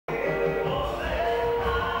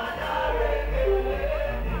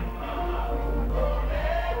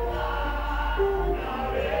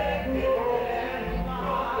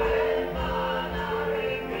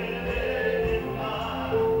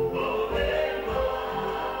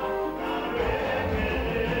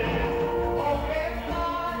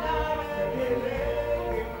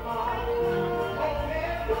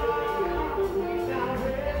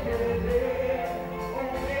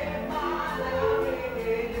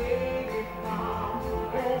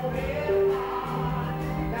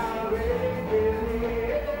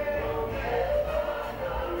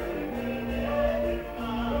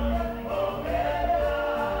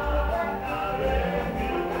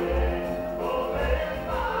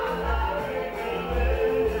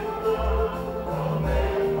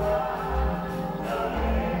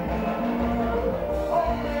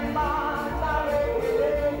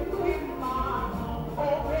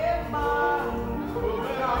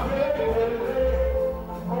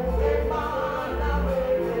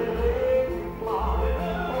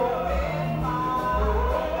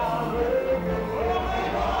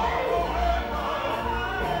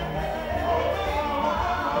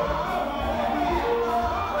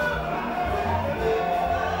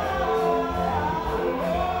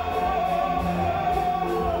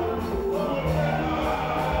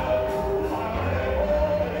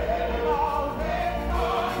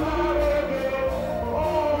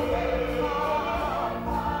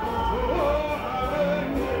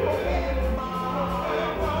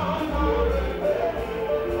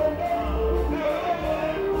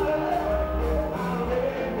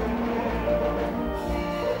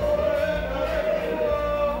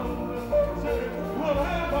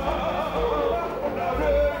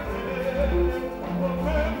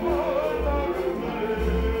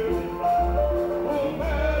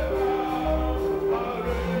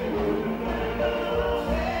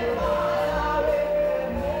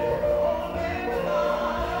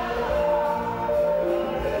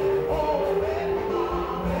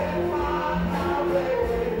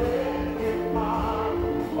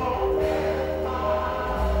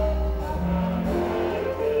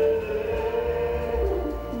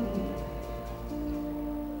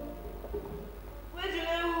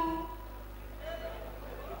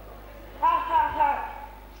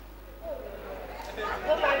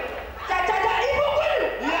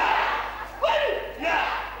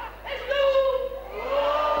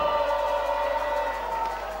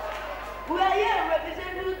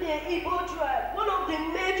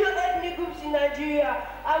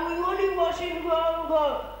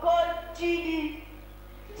Idi,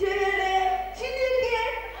 Jere, Chineke,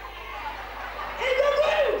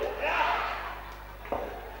 Egogo.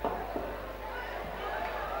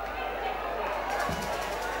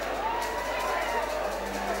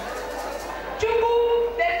 Chubu,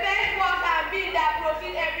 the first one and being that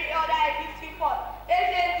proceed every other existing force.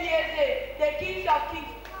 Eze, the kings of kings.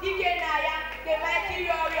 Ike Naya, the mighty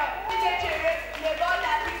warrior. Ike Chere, the God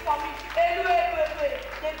that is for me. Elu Ewewe,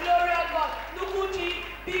 the glorious God. Nukuchi,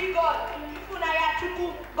 big God. Ifunaya Chuku,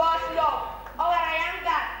 God's love.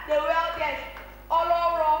 Owarayanga, the wealthiest.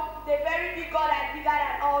 Oloro, the very big God that is bigger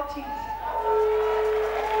than all things.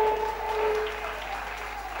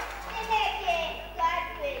 God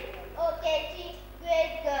great. Okechi,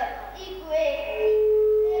 great God. Igwe,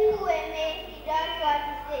 Ekueme, he does what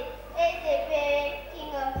to say. Ezebere,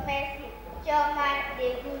 King of mercy. Choma, the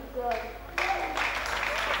good God.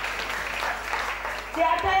 The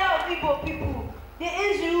attire of Igbo people, the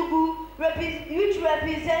Ezugu, which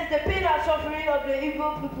represents the pain and suffering of the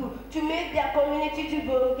Igbo people to make their community to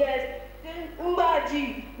progress. The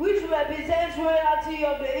Mbaji, which represents royalty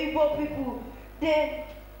of the Igbo people. The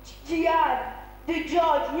Jihad, the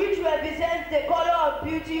judge, which represents the color of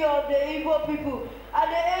beauty of the Igbo people.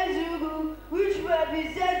 And the Ezugu, which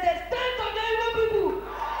represents the strength of the Igbo people.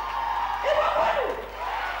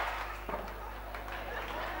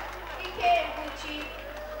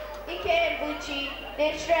 Ike Mbuchi,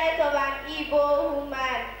 the strength of an Igbo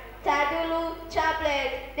woman. Tadulu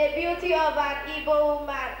Chaplet, the beauty of an Igbo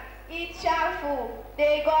woman. Ichafu,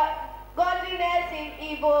 the godliness in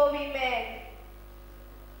Igbo women.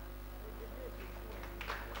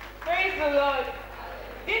 Praise the Lord.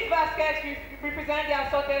 These baskets represent the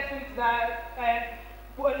assorted foods that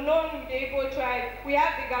were known in the Igbo tribe. We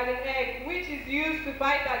have the garden egg, which is used to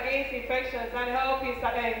fight against infections and help in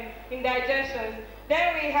digestion.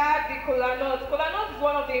 Then we have the kola nut. Kola nut is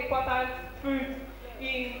one of the important fruits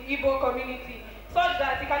in Igbo community, such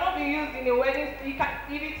that it cannot be used in a wedding. If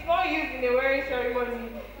it's not used in a wedding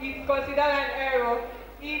ceremony, it's considered an error.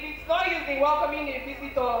 If it's not used in welcoming a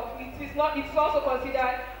visitor, it's also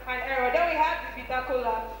considered an error. Then we have the bitter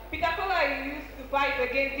kola. Bitter kola is used to fight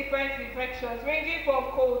against different infections, ranging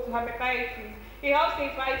from cold to hepatitis. It helps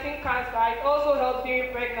in fighting cancer. It also helps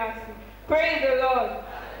during pregnancy. Praise the Lord.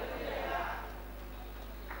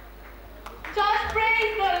 Just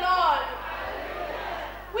praise the Lord.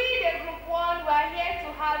 We, the group 1, were here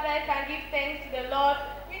to harvest and give thanks to the Lord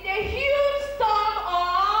with a huge sum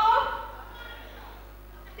of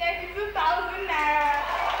 32,000 naira.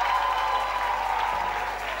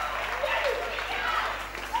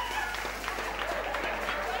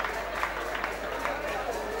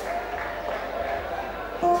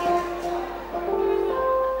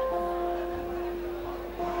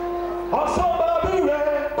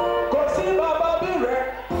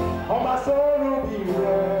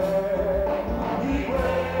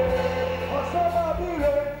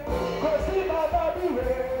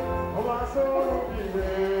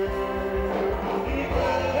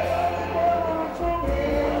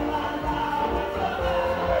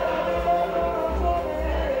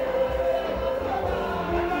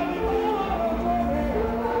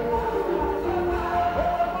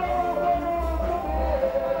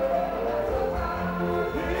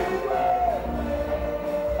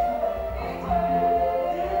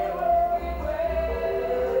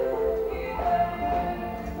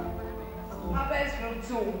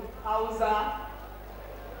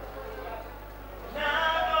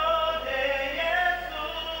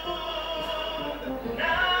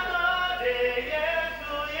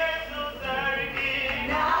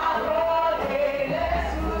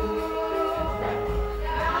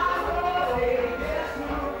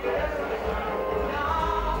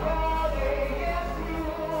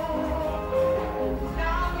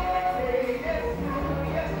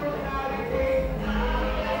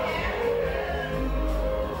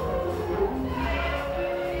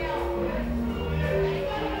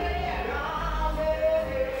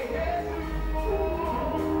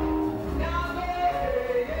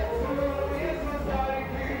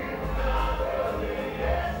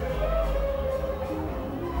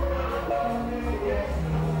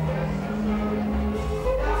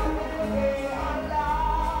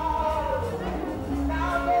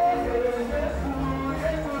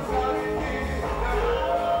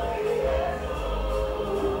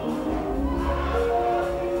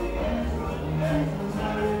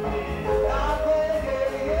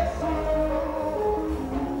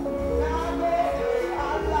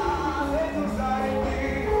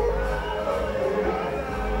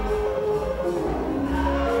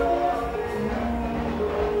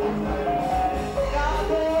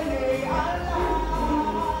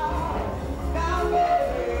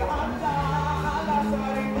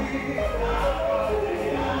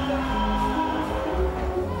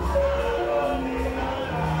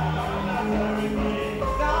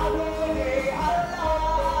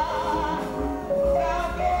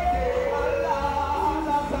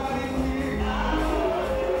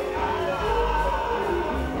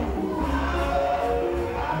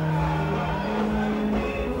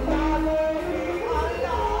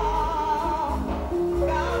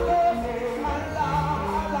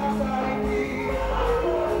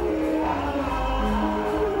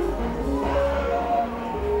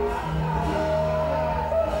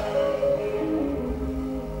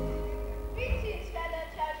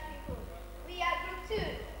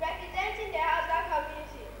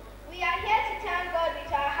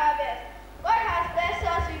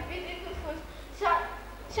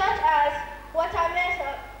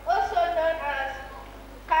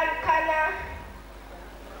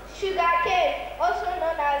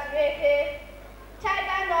 as Reke,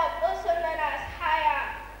 Tiger Nut, also known as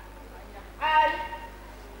Haya, and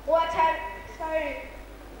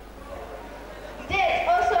Date,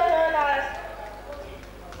 also known as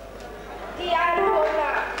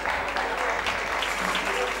Dianona.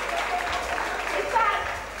 In fact,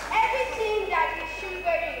 everything that is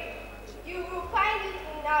sugary, you will find it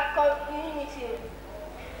in our community.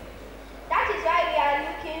 That is why we are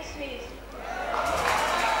looking sweet.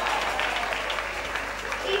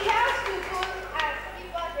 It helps to boost and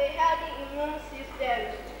give us a healthy immune system.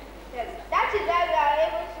 Yes. That is why we are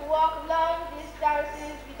able to walk long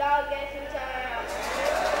distances without getting tired.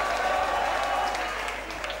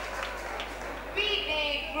 We,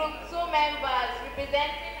 the Group 2 members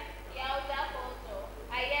representing the Hausa culture,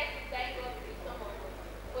 are here to thank us with some of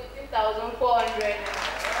 14,400.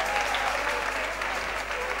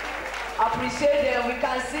 Appreciate them. We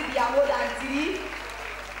can see they are more than three.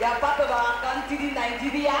 They are part of our country,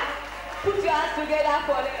 Nigeria. Put your hands together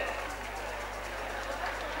for them.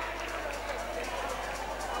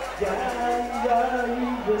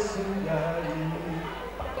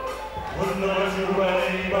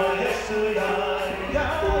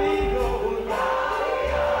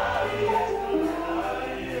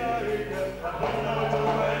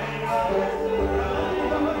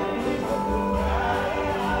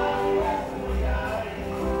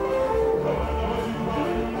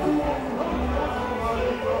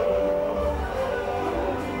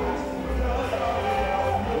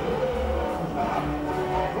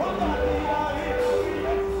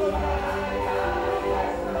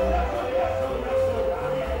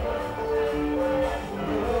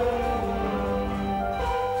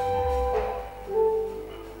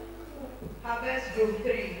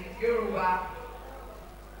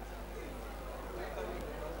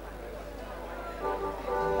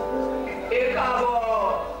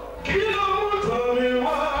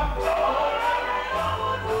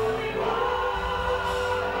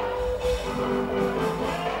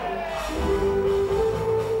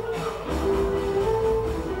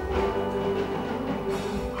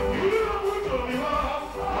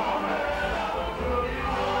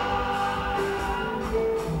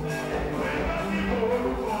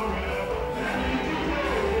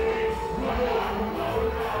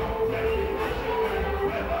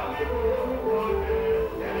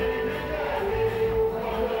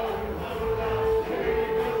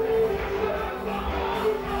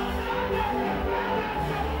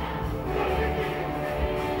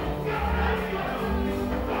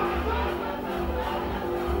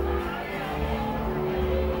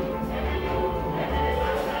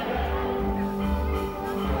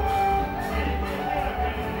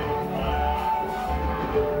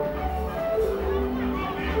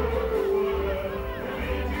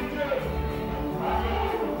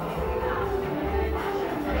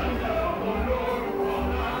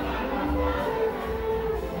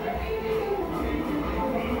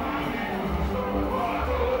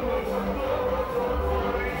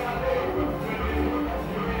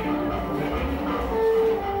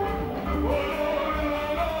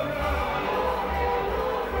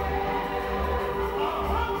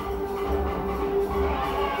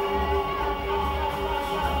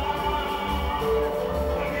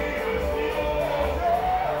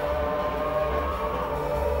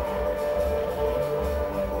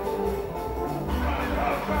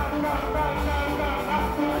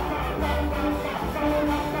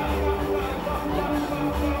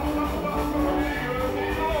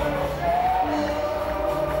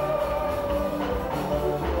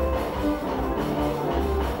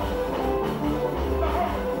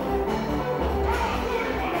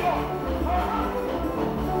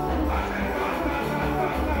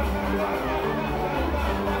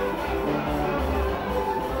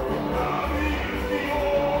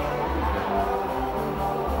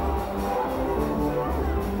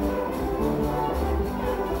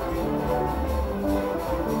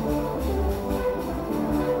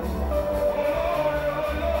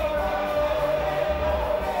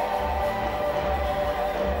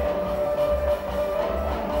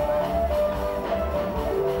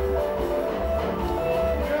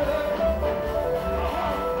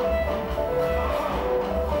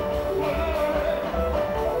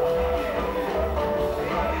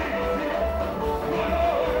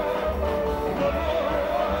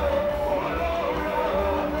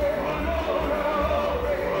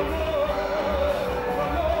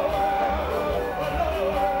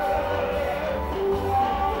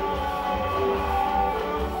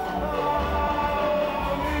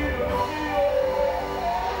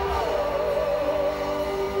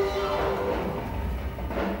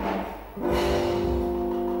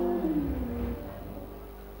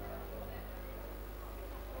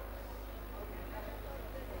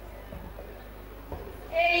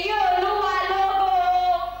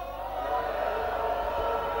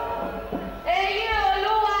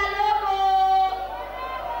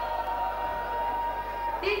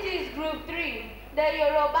 This is group 3, the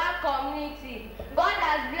Yoruba community. God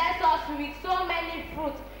has blessed us with so many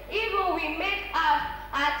fruits. Even we make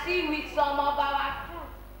our tea with some of our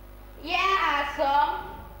fruits. Here are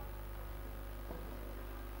some.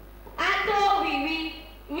 Ato wiwi,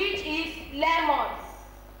 which is lemon.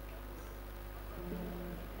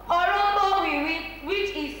 Orobo wiwi,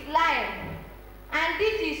 which is lime. And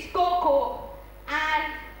this is cocoa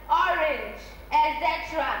and orange,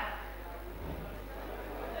 etc.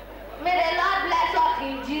 May the Lord bless us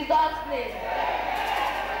in Jesus' name.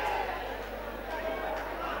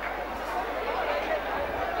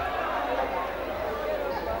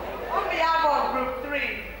 On behalf of Group 3,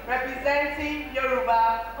 representing Yoruba,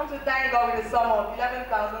 I want to thank God with a sum of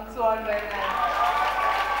 11,200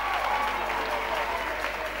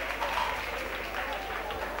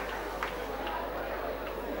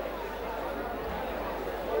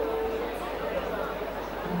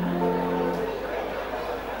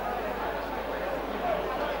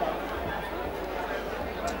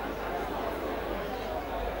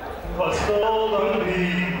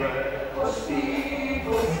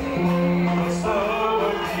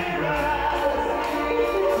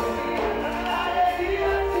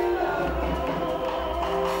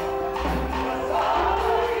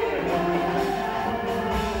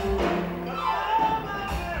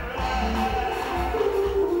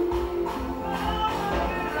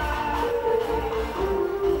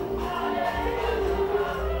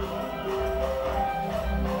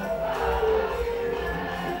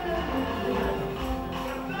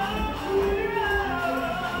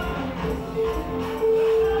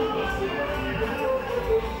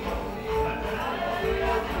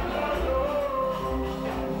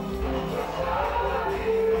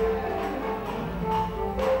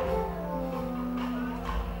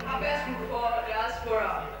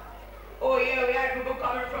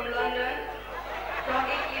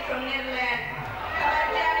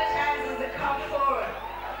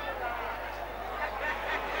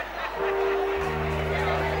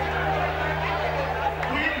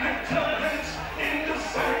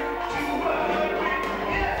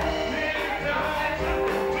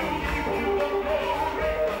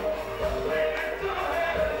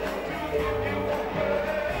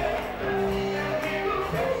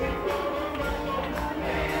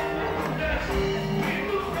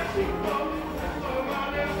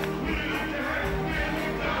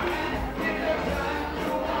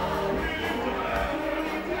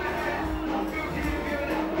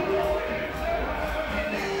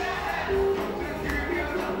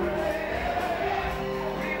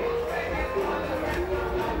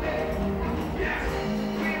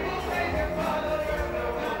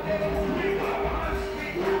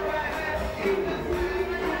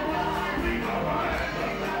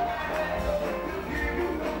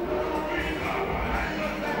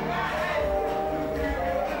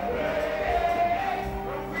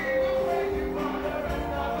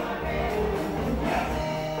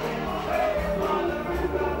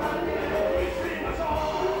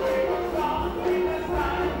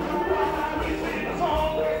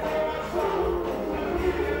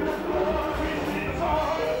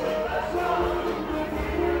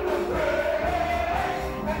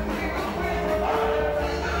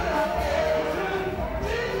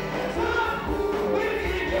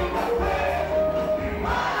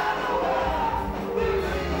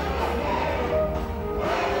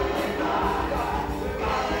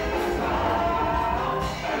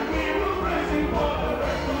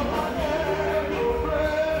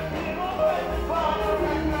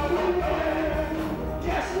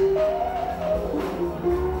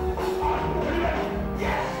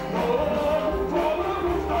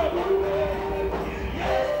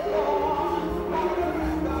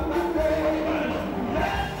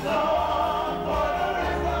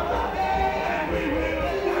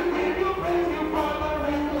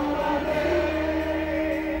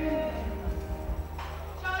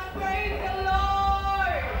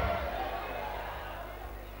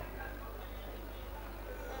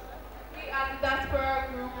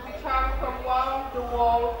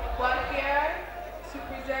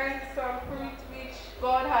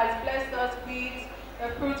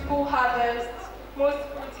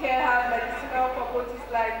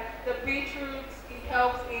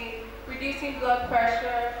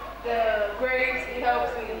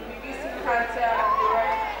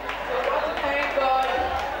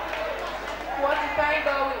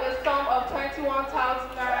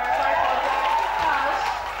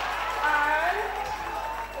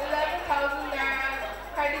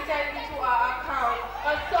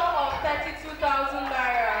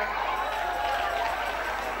 naira.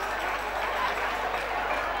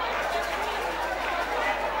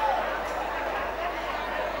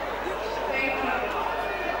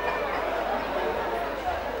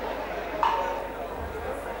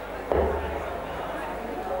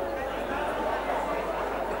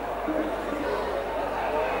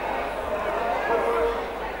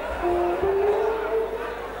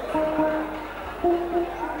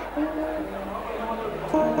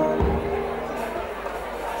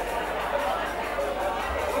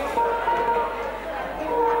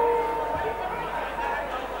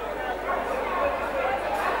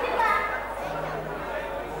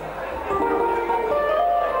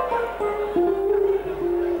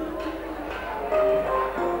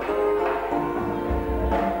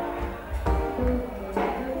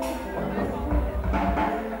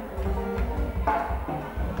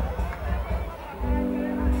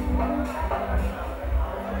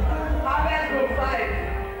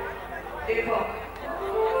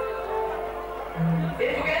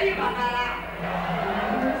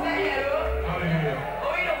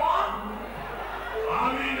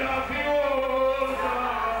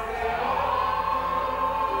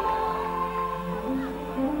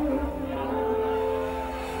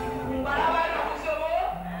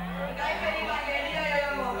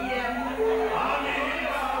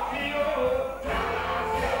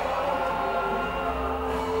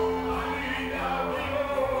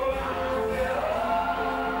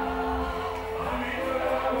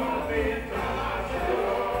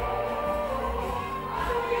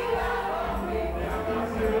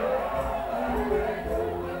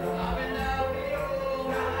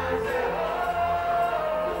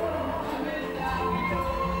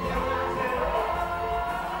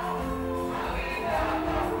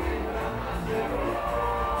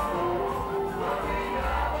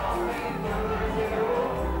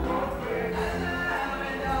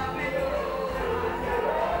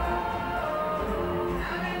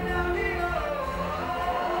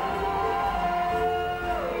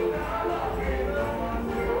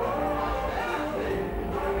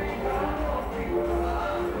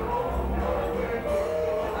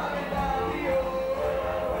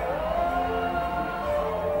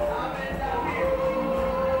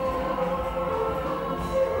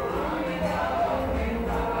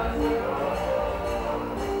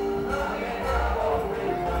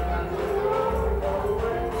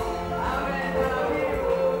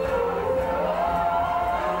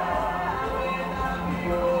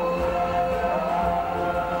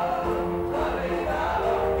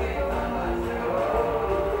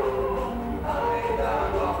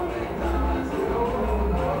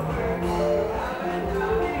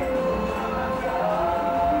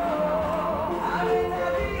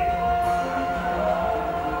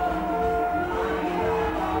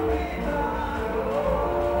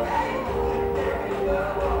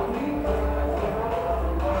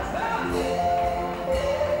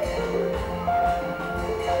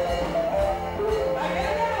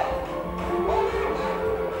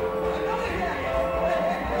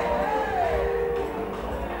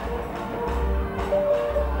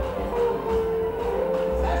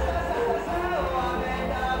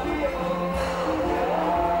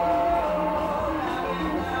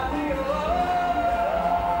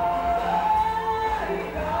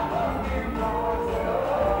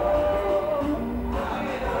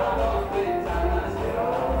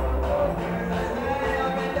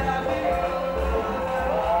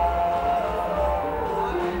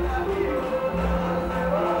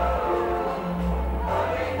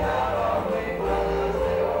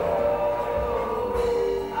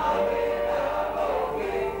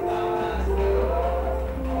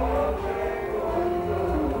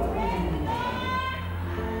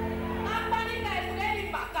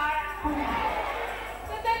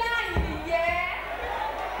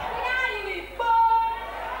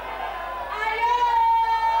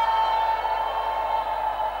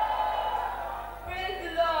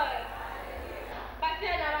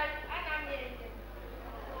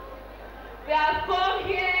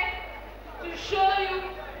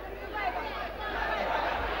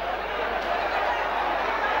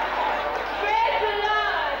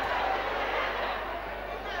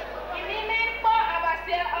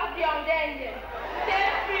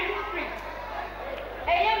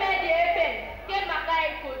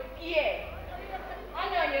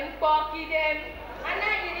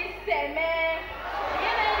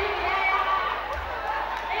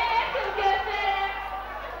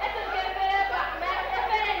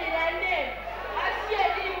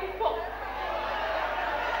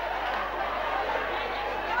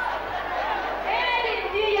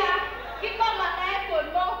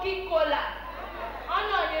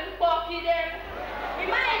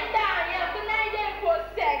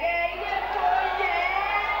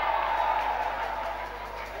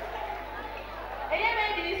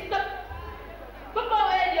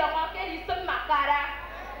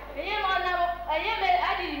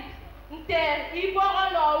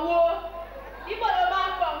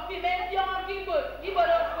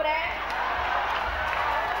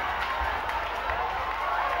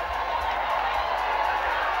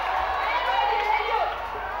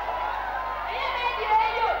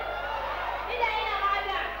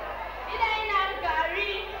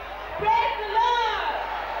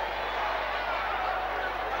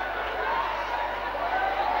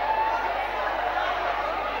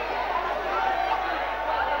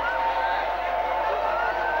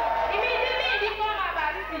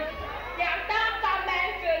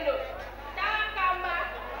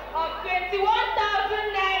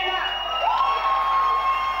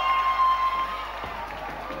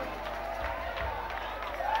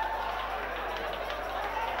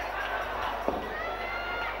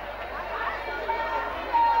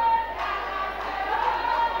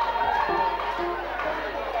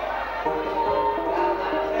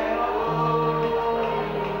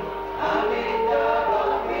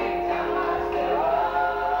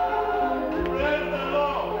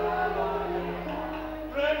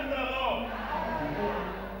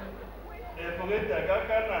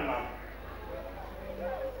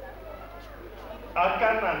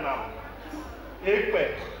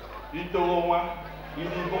 ekpe itowa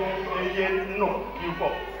idibo eye no ifo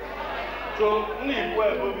so ni ipo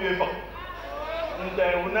e bobi ifo nde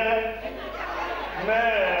une me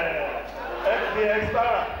the extra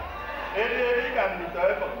eri kan ni to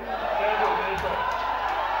ifo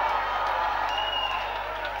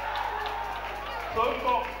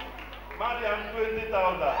so Mariam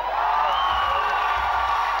 20,000.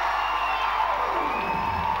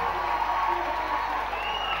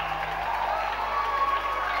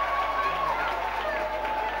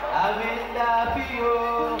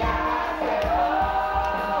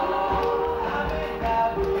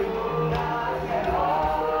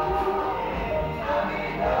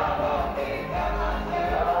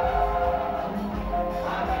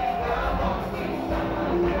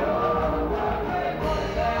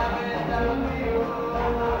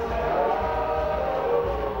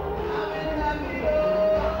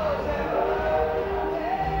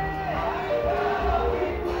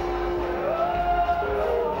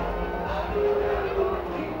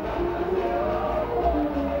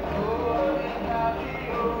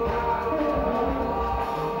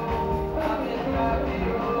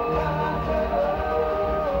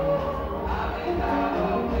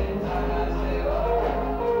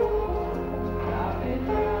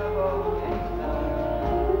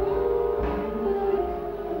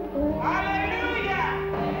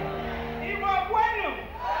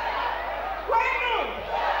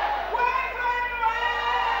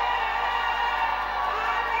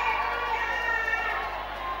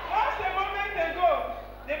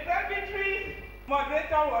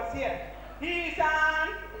 Moderator was here. He is an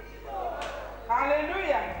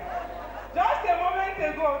hallelujah. Just a moment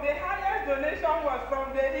ago, the highest donation was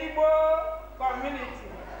from the Igbo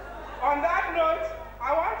community. On that note,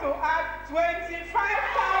 I want to add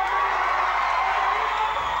 25,000.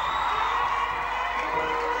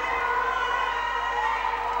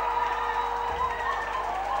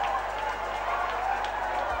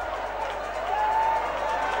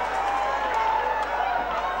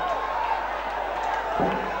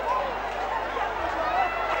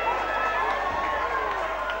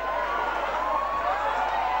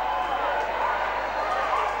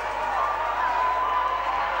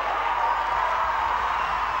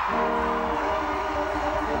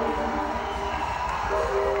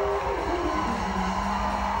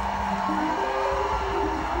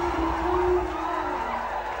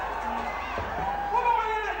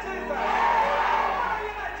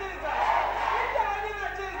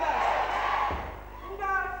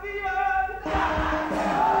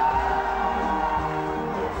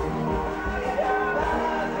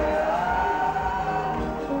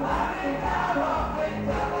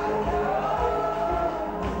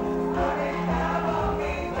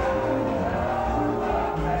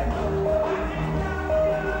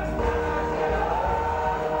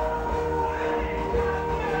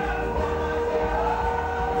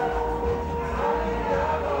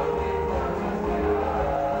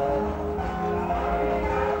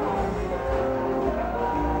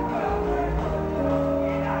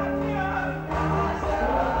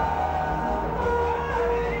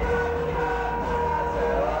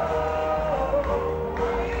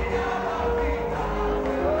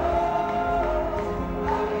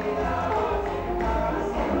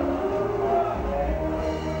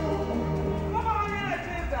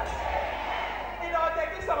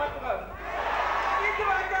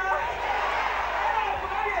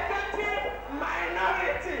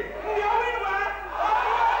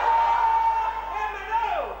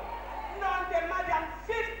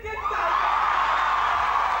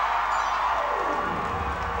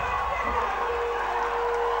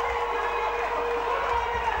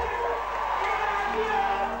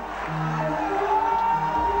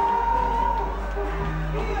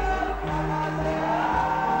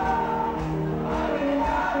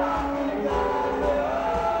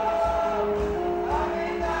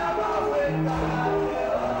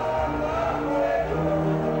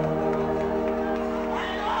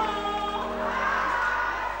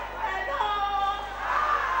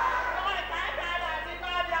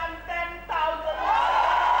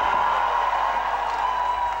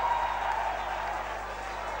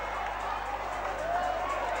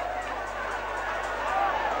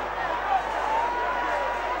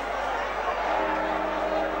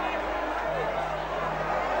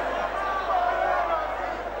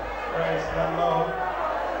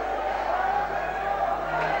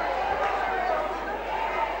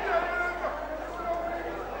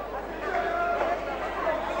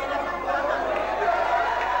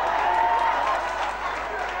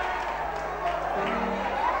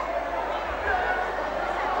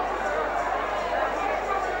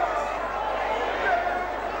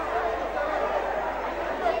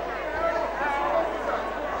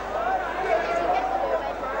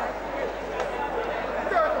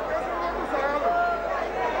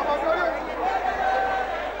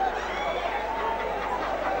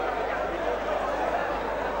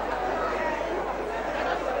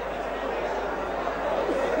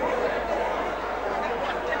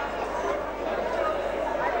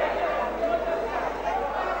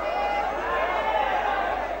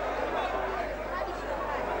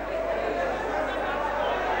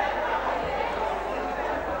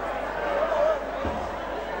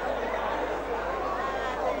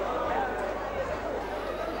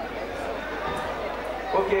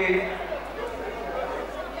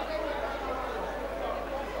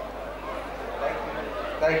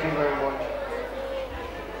 Thank you very much.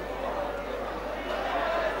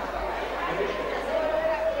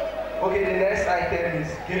 Okay, the next item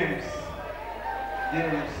is games.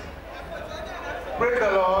 Games. Praise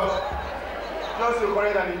the Lord. Just to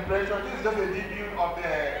correct an impression, this is just a debut of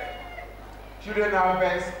the Children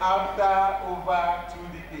Harvest after over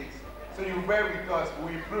 2 decades. So you bear with us,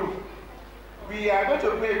 we improve. We are going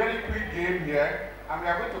to play a very quick game here, and we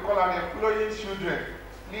are going to call on the following children.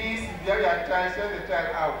 Please, if you have your child, send the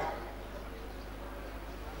child out.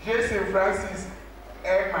 Jason Francis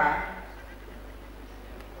Emma,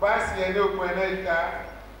 Basieno Kweneka,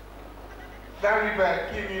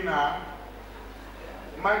 Dariba Kimina,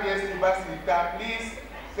 Majesty Basita. Please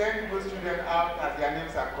send those children out as their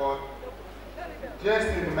names are called.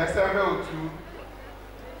 Justin Mesame Otu,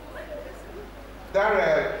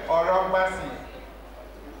 Darrell Orombasi,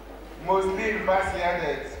 Moslin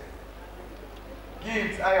Basiadet,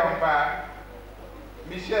 Gibbs Ayomba,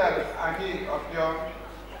 Michelle Ani Ofion,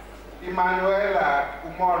 Emanuela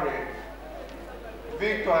Umore,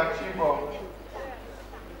 Victor Chibo,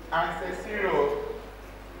 and Ceciro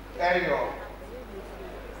Eyo.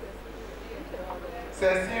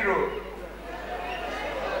 Ceciro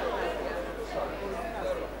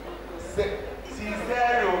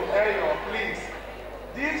Cicero Eyo, please.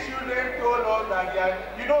 These children told us that they are,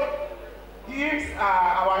 you know, hymns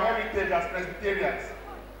are our heritage as Presbyterians.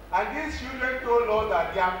 And these children told us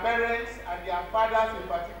that their parents and their fathers in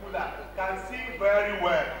particular can sing very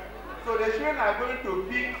well. So the children are going to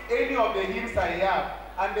pick any of the hymns I have,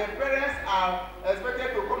 and the parents are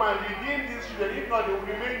expected to come and redeem these children. If not, they will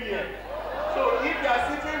remain here. So if they are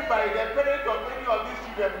sitting by the parent of any of these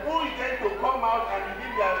children, who is going to come out and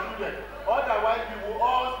redeem their children? Otherwise, we will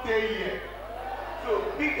all stay here. So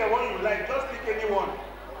pick the one you like, just pick anyone.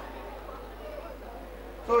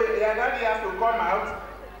 So the daddy has to come out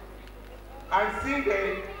and sing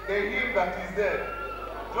the hymn that is there.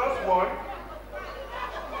 Just one.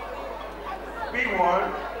 Pick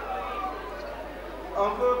one.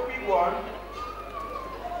 Uncle, pick one.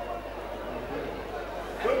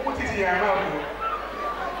 Don't put it in your mouth.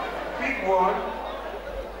 Pick one.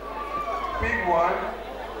 Pick one.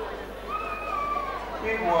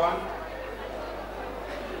 Pick one.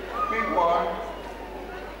 Pick one.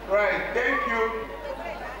 Right, thank you.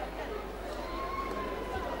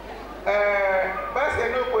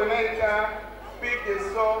 Baseno Kweneka, pick the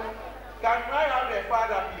song. Can I have the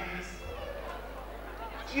father, please?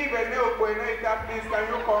 Chibene Kweneka, please, can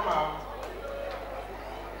you come out?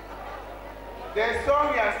 The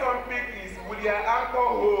song your son picked is Will Your Anchor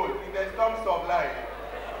Hold in the Storms of Life.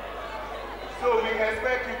 So we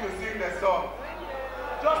expect you to sing the song.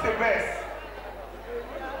 Just the best.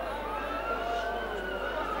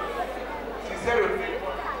 Sincerely.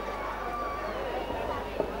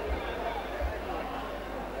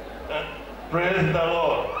 Praise the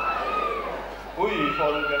Lord. Who are you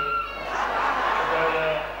following?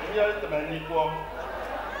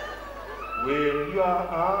 Will your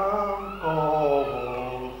anchor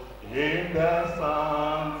hold in the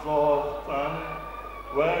sands of sun?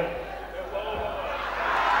 When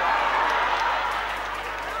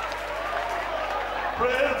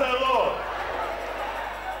praise the Lord.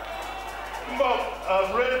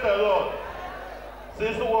 Praise the Lord.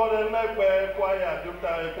 Since what I make by choir, you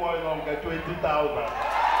can acquire get 20,000.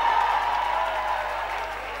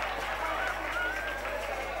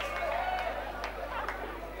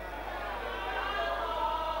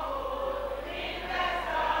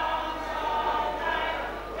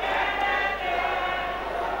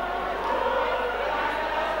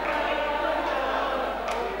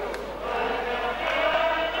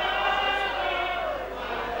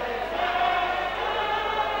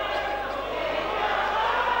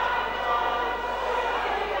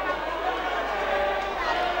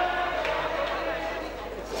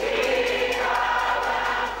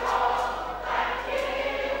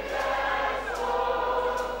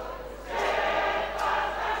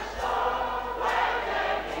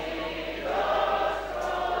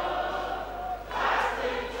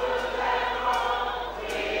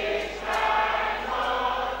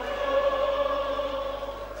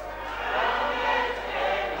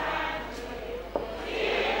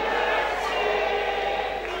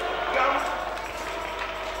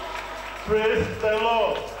 Praise the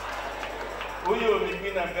Lord. Who you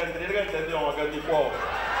begin and can tell you on the wall.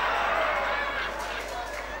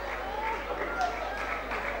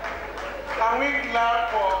 Can we clap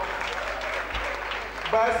for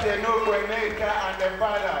Baseno Kweneka and the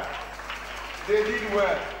father? They did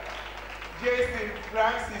well. Jason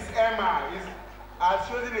Francis Emma has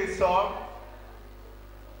chosen a song.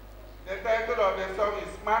 The title of the song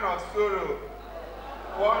is Man of Sorrow.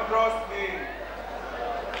 wondrous name.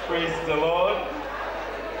 Praise the Lord.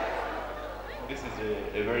 This is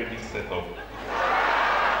a very big setup.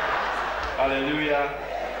 Hallelujah.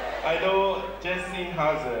 I know Jesse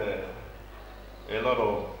has a lot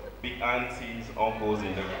of big aunties, uncles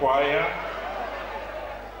in the choir.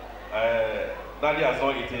 Daddy has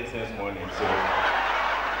not eaten since morning, so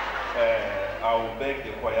I will beg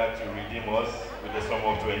the choir to redeem us with a sum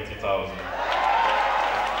of 20,000.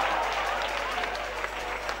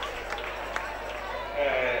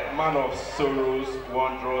 Man of sorrows,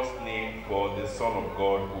 wondrous name for the Son of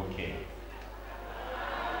God who came.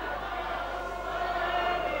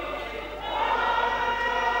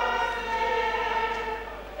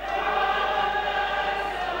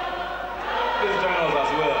 Please join us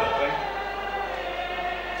as well. Thank you.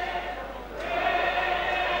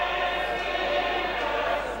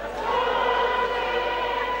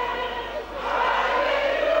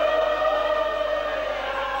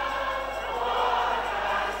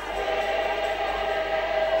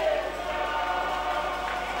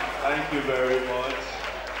 Thank you very much.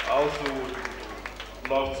 I also would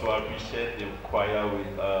love to appreciate the choir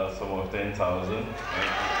with a sum of 10,000. Thank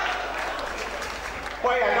you.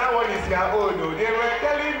 Choir, that one is your own. No. They were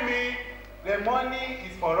telling me the money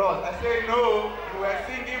is for us. I said, no, we were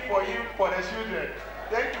singing for you, for the children.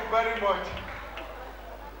 Thank you very much.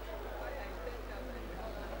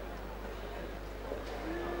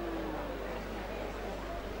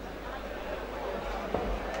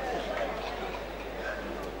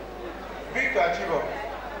 Victor Chibo.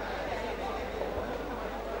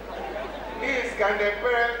 Please, can the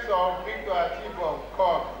parents of Victor Chibo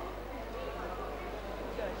come?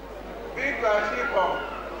 Victor Chibo.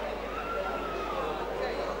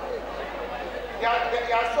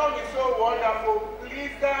 Your song is so wonderful.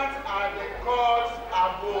 Pleasant are the chords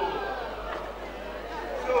above.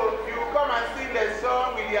 So you come and sing the song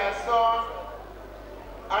with your song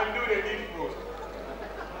and do the needful.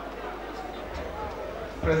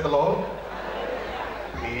 Praise the Lord.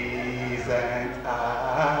 Pleasant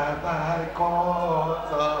are thy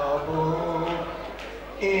chords above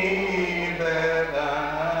in the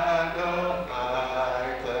land of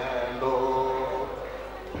light and low.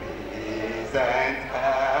 Pleasant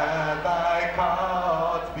are thy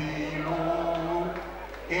chords below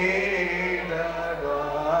in the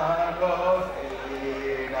land of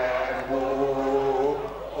sin and woe.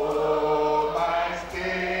 Oh, my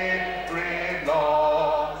spirit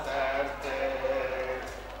longs and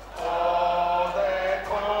thirsts for the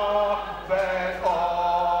comfort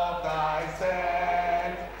of thy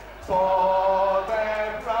saint, for the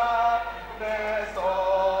brightness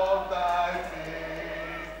of thy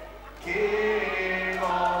face, King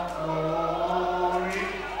of glory.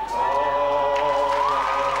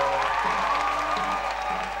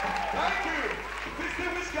 Thank you.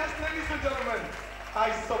 Distinguished guests, ladies and gentlemen,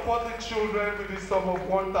 I support the children with the sum of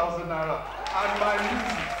 1,000 naira and my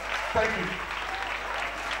music. Thank you.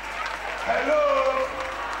 Hello.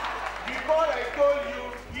 Before I told you,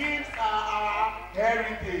 hymns are our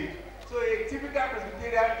heritage. So a typical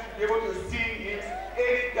Presbyterian should be able to sing hymns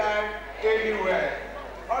anytime, anywhere.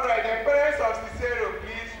 All right, the parents of Cicero,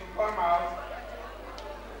 please, should come out.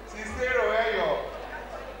 Cicero, Eyo.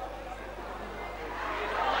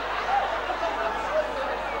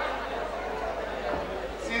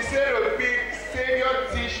 Cicero pick, Savior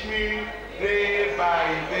teach me day by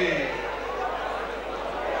day.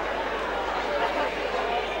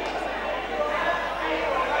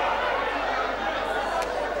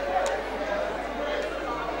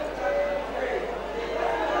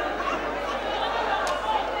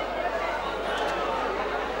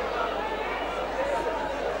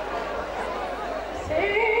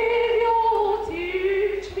 Savior,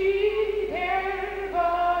 teach me day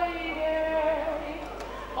by day,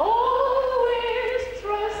 always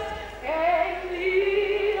trust and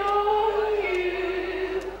lean on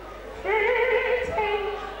you. Faith and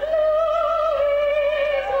love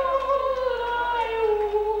is all I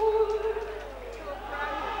would.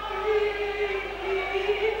 Lead me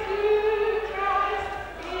to trust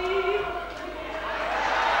in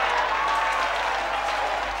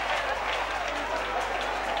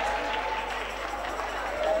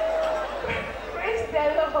Praise the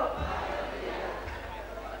Lord.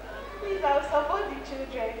 Please, I'll support the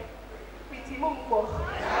children with Imumbo.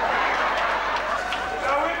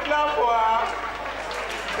 Can we clap for her?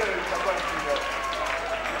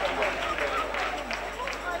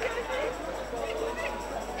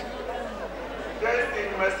 Dressed in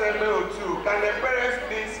Meseme too. Can the parents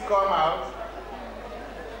please come out?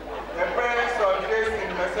 The parents of dressed in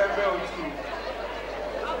Meseme too.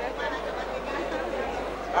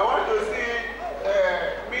 I want to see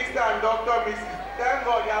Dr. Mrs. Thank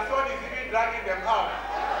God, their son is even dragging them out.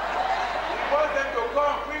 He wants them to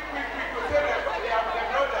come quick, quick, quick to save their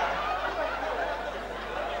brother.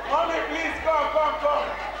 Mommy, please, come.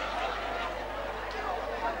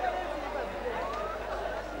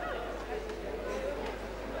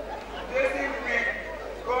 Chasing with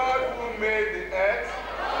God who made the earth,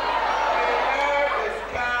 the air, the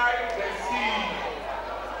sky, the sea.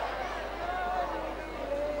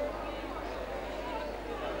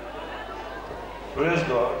 Praise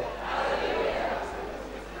God.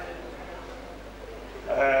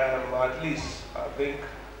 At least, I think,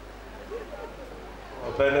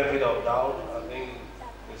 for benefit of doubt, I think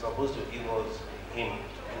he's supposed to give us a hymn.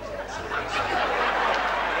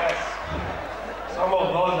 Yes. Some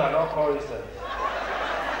of us are not choristers.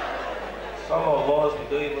 Some of us, we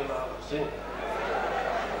don't even know how to sing.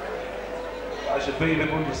 I should pay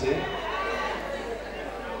people to sing.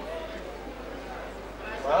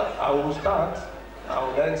 Well, I will start. I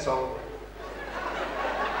will learn some.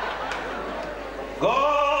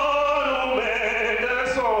 God who made the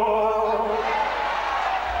sun,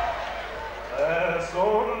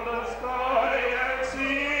 the sky and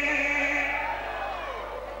sea,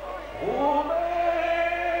 who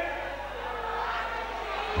made.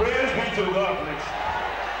 Praise be to God, please.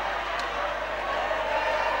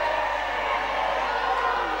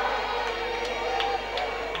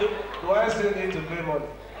 Do I still need to pay money?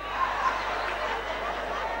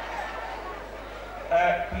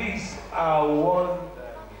 Please, I want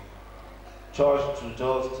church to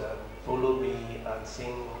just follow me and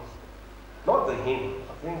sing, not the hymn,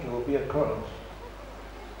 I think it will be a chorus.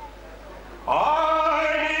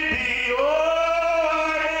 I need thee, oh,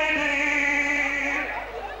 I need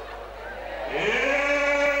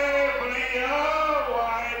thee, every hour I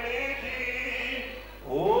need thee,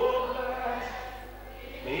 oh, bless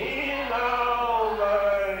me now,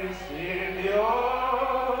 my Savior.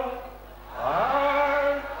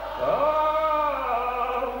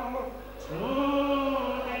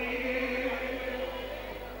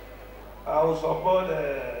 I will support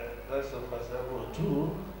the rest of myself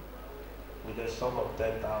too with a sum of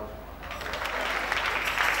 10,000.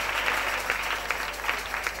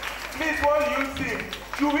 Please, what do you sing?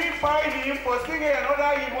 Should we find him for singing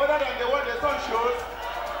another hymn other than the one the song shows?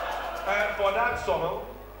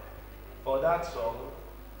 For that song,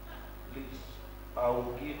 please, I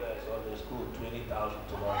will give us on the school 20,000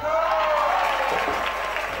 tomorrow.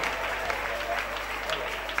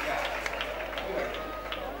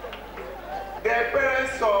 The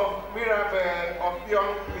parents of Mirabel of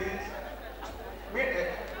Young, please.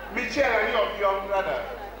 Michelle and of Young, rather.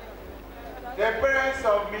 The parents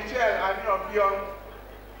of Michelle and of Young.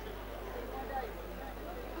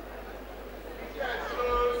 Michelle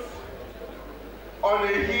shows on a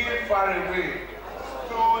hill far away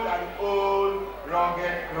stood an old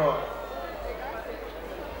rugged cross.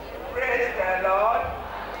 Praise the Lord.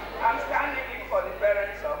 I'm standing in for the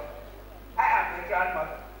parents of. I am the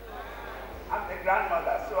grandmother. I'm the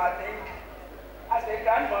grandmother, so I think, as a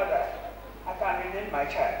grandmother, I can rename my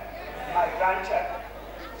child, my grandchild.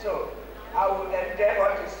 So I will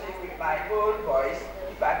endeavor to sing with my own voice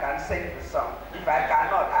if I can sing the song. If I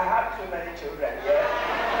cannot, I have too many children here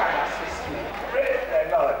who can assist me. Praise the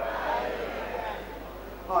Lord.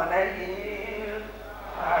 On a hill,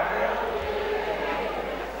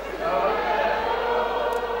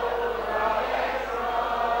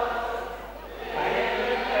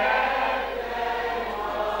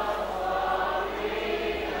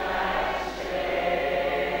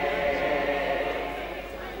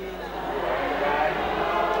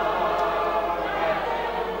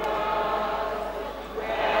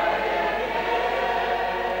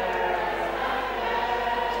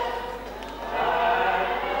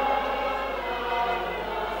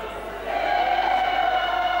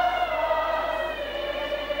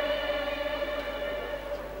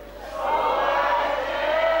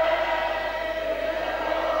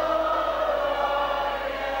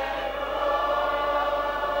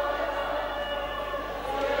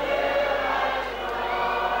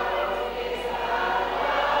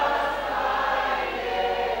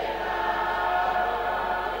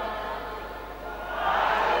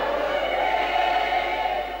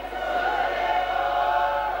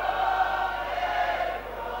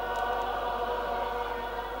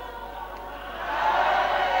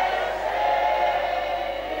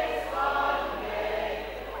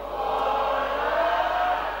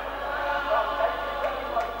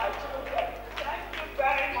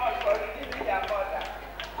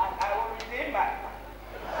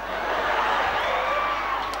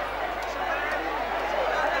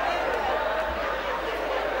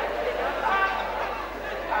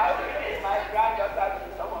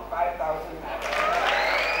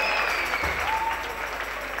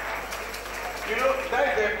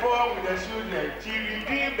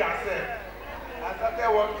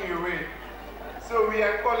 started walking away. So we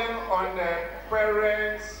are calling on the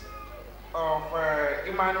parents of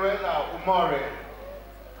Emanuela Umore.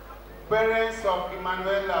 Parents of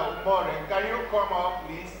Emanuela Umore, can you come up,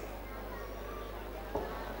 please?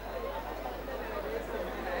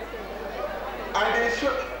 And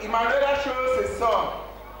Emanuela shows a son.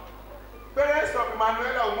 Parents of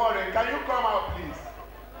Emanuela Umore, can you come out, please?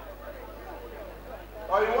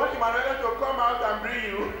 Or you want Emanuela to come out and bring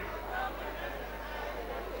you?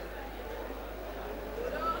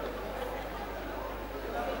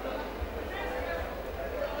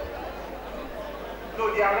 No,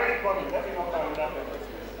 they are already coming. Let me not come that way.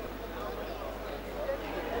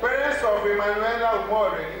 Parents of Emanuela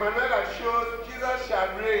Umore, Emanuela shows Jesus shall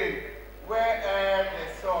reign wherever the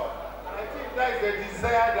sun. And I think that is the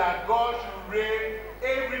desire that God should reign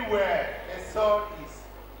everywhere the sun is.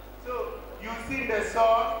 So you see the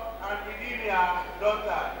sun and within your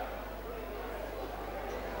daughter.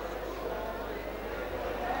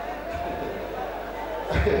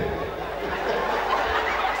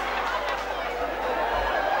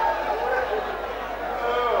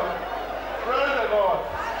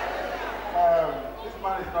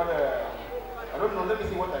 I don't know, let me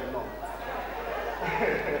see what I know.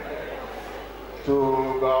 To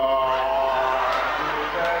God be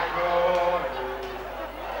the glory,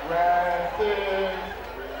 where things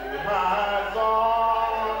we have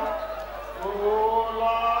done. Oh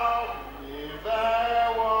Lord, be the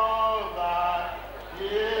one that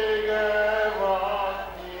He gave us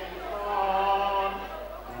His Son.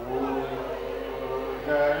 Oh,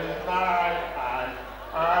 there is night and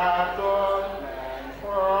atonement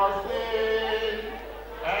for sin,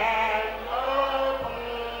 and open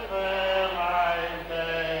the eyes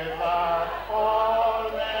that all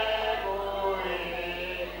men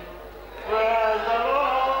going. Praise the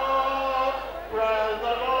Lord, praise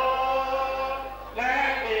the Lord,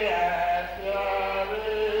 let the earth hear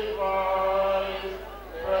His voice.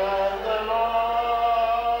 Praise the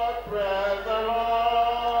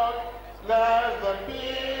Lord, let the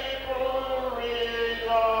people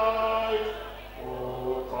rejoice.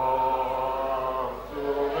 Oh, come to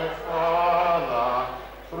the Father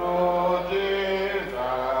through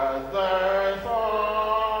Jesus their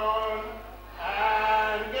Son,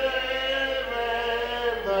 and give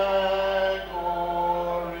Him the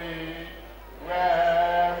glory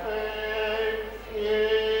where faith He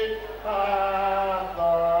hath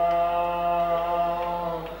done.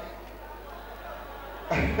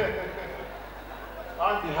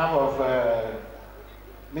 On behalf of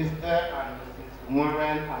Mr. and Mrs.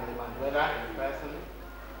 Moran and Emanuela in person,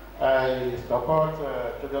 I support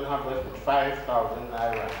Children Harvest with 5,000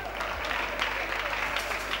 naira.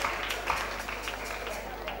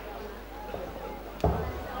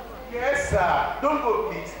 Yes, sir. Don't go,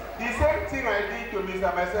 please. The same thing I did to Mr.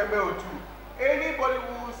 Masembe Otu. Anybody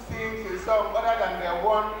who sings a song other than the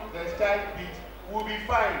one the child beat will be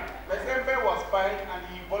fined. Masembe was fined and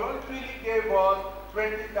he voluntarily gave us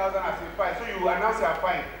 20,000 as a fine. So you announce your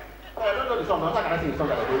fine. I don't know the song. I'm not going to sing the song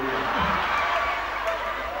that I don't know.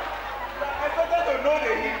 I expected to know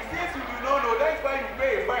the hymn. Since you do not know, that's why you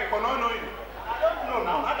pay a fine for not knowing. I don't know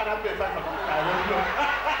now. How can I pay a fine for something I don't know?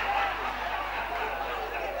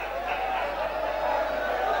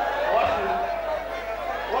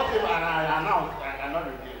 What if I announce and I cannot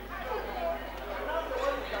reveal?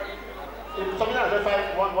 If something has just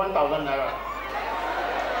 1,000 naira.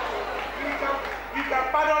 We can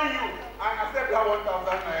pardon you and accept that 1,000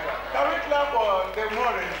 naira. Can we clap for the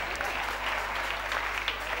morning?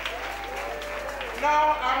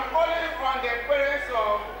 Now I'm calling on the parents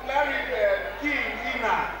of Claribel King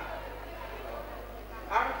Ina.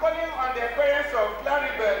 I'm calling on the parents of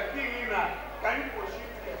Claribel King Ina. Can you proceed?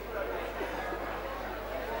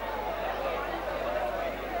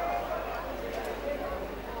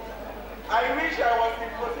 I wish I was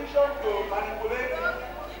in position to manipulate him,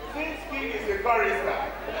 since King is a chorister.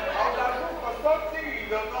 I would have looked for something he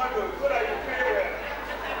does not do so that you pay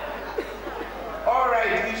well.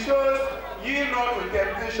 Alright, it shows yield not to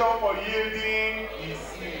temptation for yielding is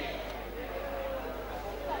sin.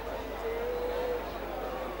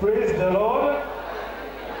 Praise the Lord.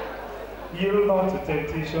 Yield not to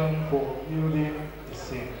temptation for yielding is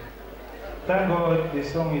sin. Thank God the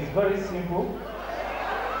song is very simple.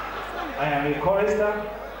 I am a chorister,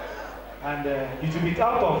 and it will be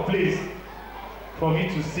out of place for me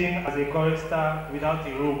to sing as a chorister without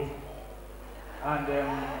a robe. And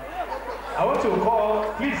I want to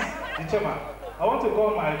call, please, the chairman, I want to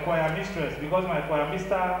call my choir mistress because my choir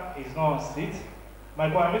mister is not on seat. My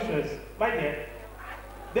choir mistress, right there.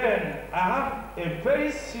 Then I have a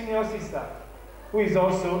very senior sister who is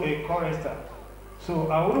also a chorister. So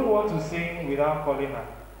I wouldn't want to sing without calling her.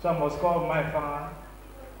 So I must call my fan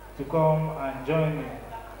to come and join me.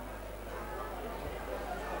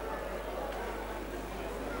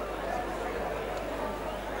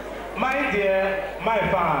 My dear, my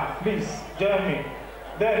fan, please join me.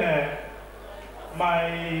 Then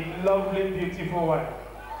my lovely, beautiful wife.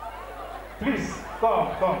 Please,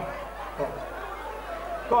 come. Come.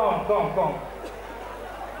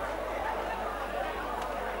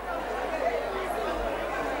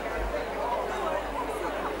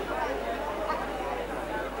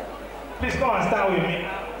 Please come and stand with me.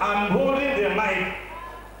 I'm holding the mic.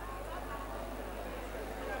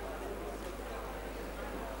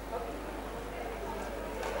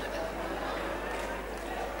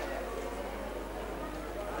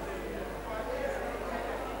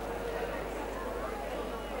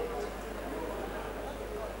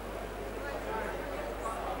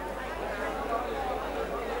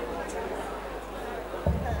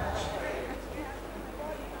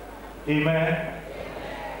 Amen.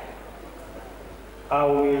 I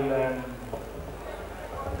will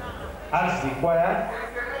ask the choir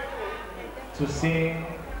to sing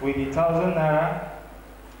with the 1,000 naira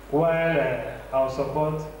while I'll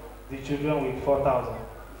support the children with 4,000.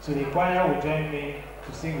 So the choir will join me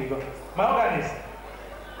to sing with God. My organist.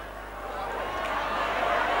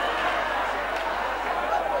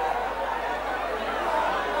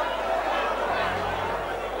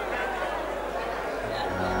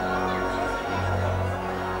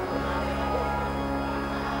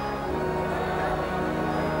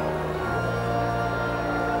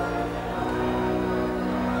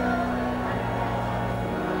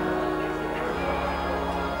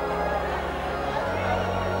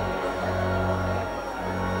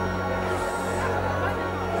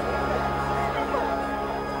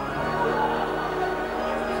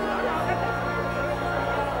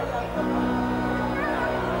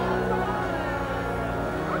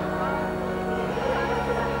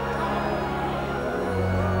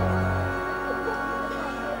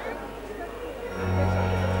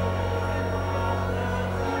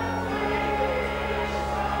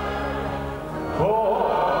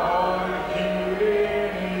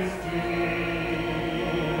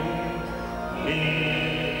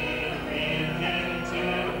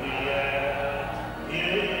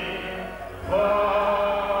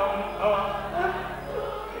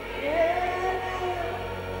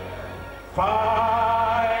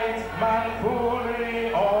 Fight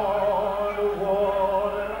manfully on the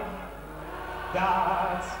water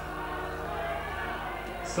that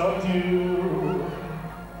subdue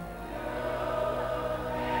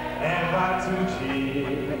ever to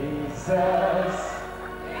Jesus.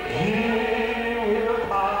 He will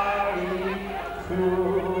carry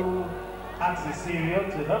through. Ask the Savior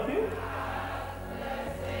to help you.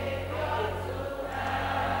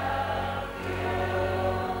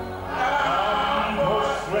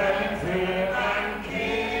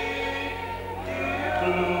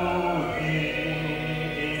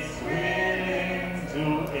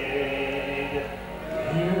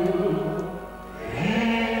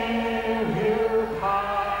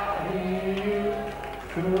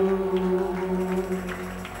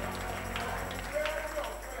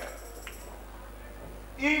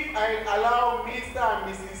 If I allow Mr.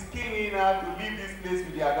 and Mrs. Kinina to leave this place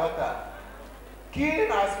with their daughter,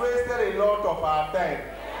 King has wasted a lot of our time.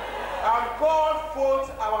 And called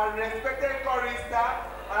forth our respected chorister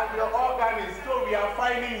and the organist, so we are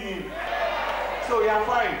fining him. So we are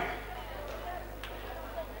fine.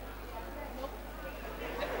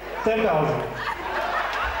 10,000.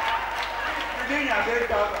 Within your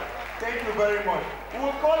 10,000. Thank you very much. We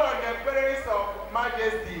will call on the parents of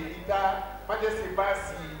Majesty Ita, Majesty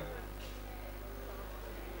Basi.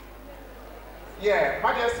 Yeah,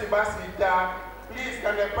 Majesty Basi Ita. Please,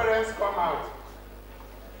 can the parents come out?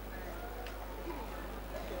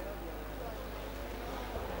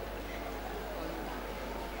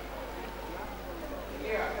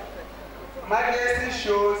 Yeah. Majesty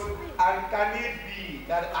shows, and can it be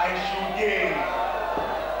that I should gain?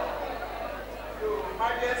 So,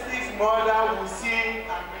 Majesty's mother will sing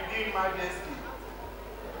and redeem Majesty.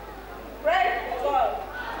 Praise God.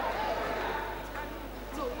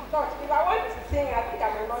 God, if I want to sing, I think I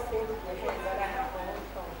will not sing to the hand, but I have my own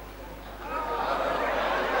song.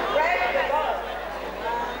 Praise the Lord.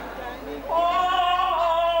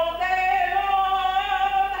 All the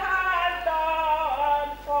Lord has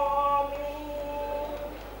done for me.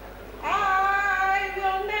 I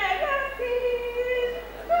will never cease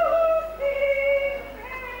to sing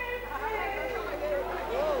and praise.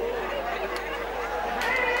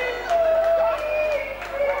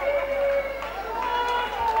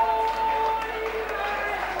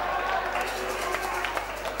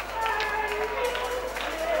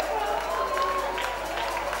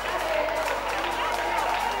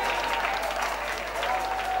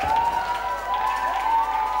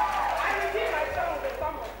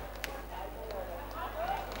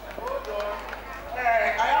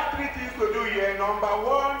 things to do here. Number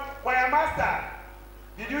one, choir master.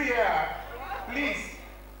 Did you hear her? Please,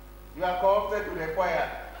 you are co-opted to the choir.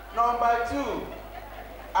 Number two,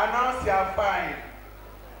 announce your fine.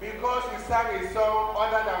 Because you sang a song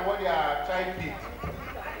other than what your child did.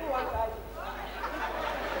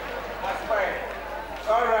 That's fine.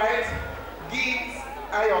 All right. Gifts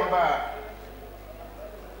Ayomba.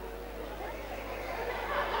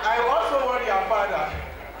 I also want your father,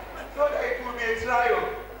 so that it will be a trial.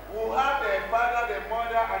 We'll have the father, the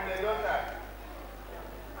mother, and the daughter.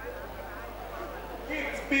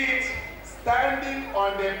 Gift speech, standing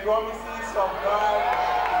on the promises of God.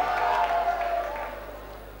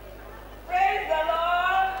 Praise the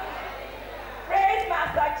Lord. Praise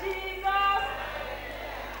Master Jesus.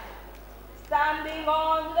 Standing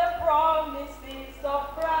on the promises of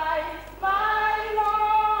Christ, my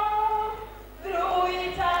Lord. Through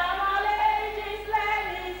eternal ages, let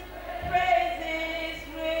His praises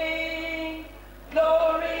ring.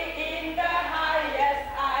 Glory in the highest,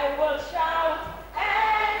 I will shout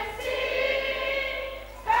and sing.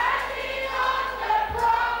 Standing on the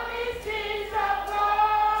promises of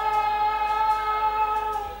God.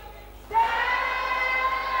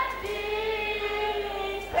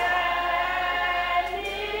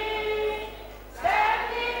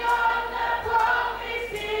 Standing on the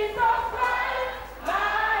promises of Christ,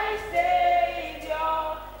 my Savior.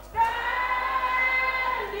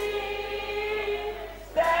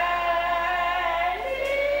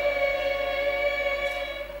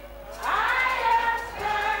 I am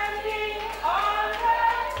standing on the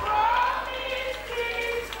promises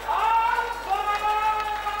of God.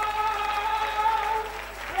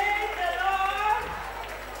 Praise the Lord.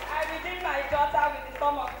 I redeemed my daughter with the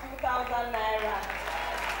sum of 2,000 naira.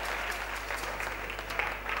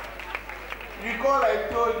 Recall I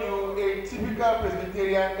told you a typical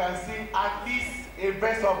Presbyterian can sing at least a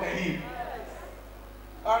verse of the hymn.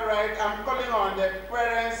 All right, I'm calling on the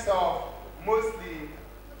parents of Muslim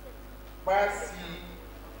Basi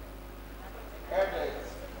Edet.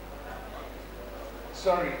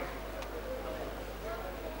 Sorry.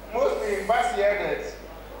 Muslim Basi Edet.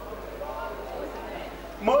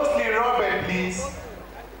 Mostly Robert, please.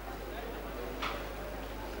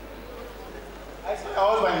 I saw your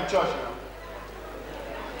husband in church now.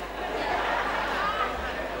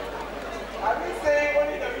 Have you saying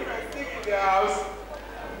only the women sing in their house?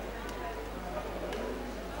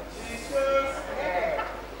 Jesus,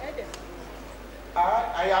 I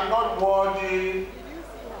am not worthy.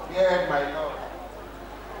 Yeah, my Lord.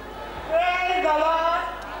 Praise the Lord.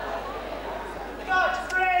 Church,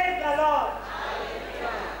 praise the Lord.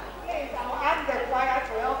 Please, I'll ask the choir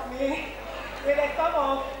to help me with a sum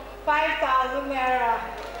of 5,000 naira.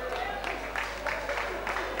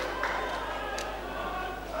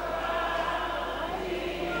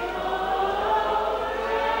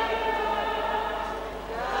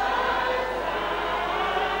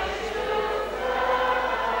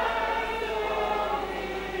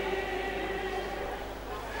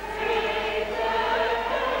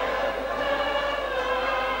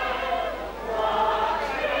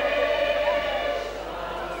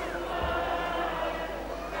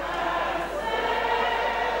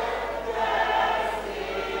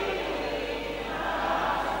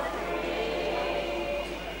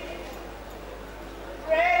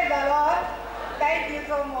 Praise the Lord. Thank you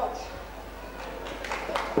so much.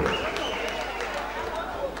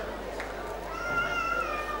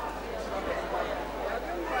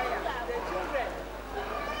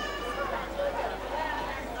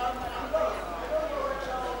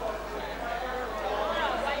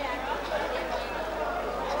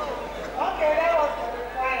 Okay, that was for the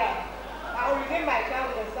choir. I will redeem my child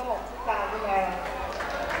with a sum of 2,000 naira.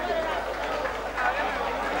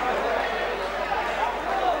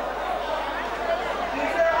 He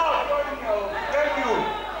said, oh, thank you.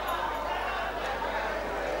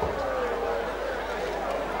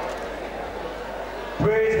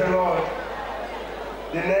 Praise the Lord.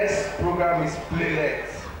 The next program is Playlet.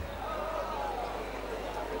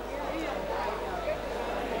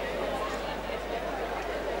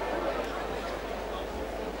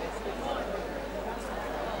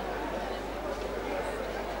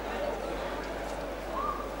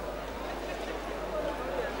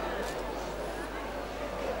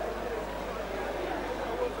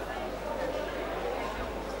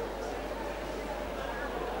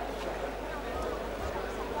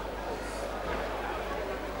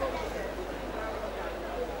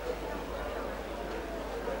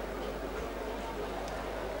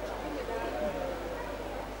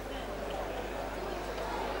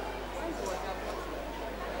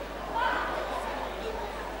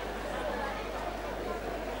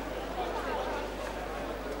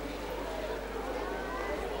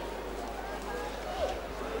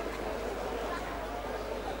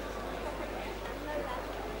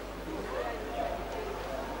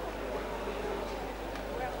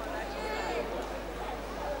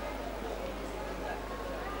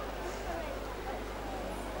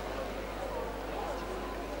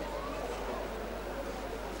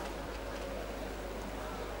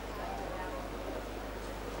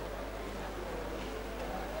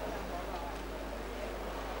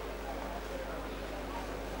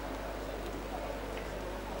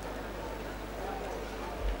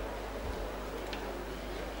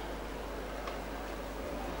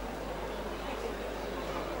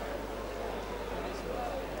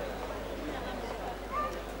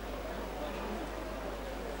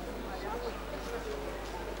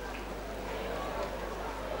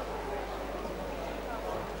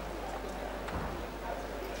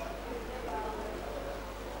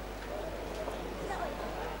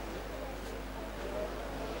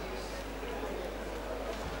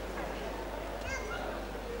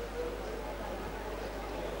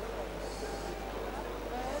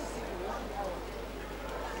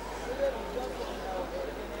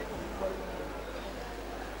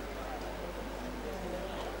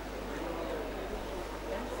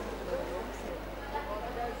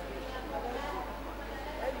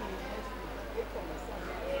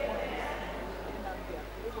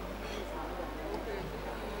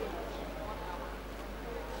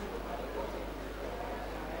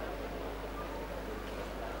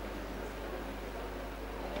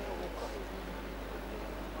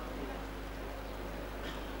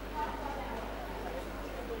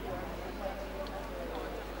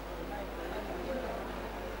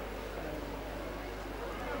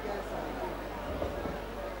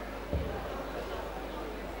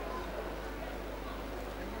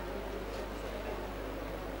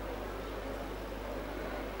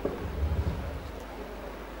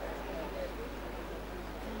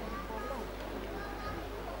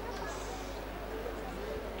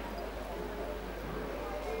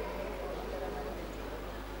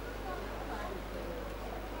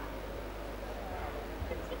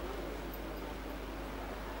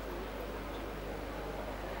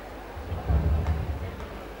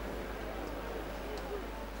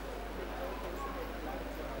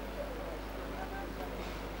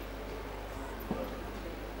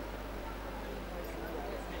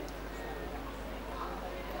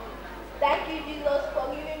 Jesus, for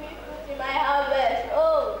giving me fruit in my harvest.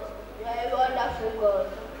 Oh, you are a wonderful God.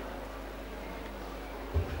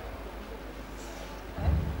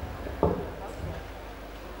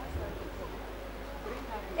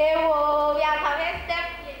 Hey, whoa, we have harvested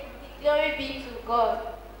plenty. Glory be to God.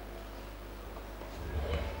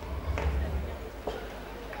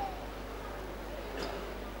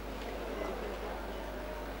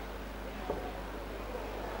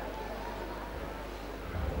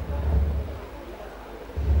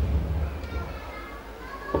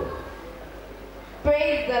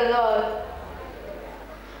 Praise the Lord.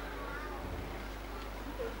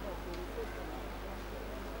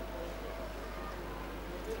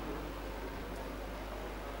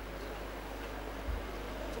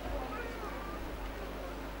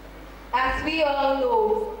 As we all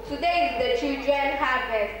know, today is the children's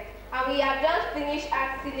harvest, and we have just finished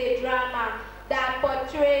acting a drama that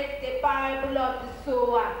portrays the parable of the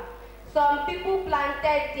sower. Some people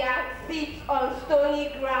planted their seeds on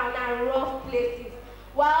stony ground and rough places,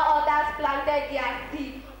 while others planted their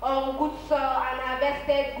seeds on good soil and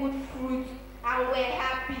harvested good fruit and were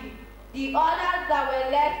happy. The others that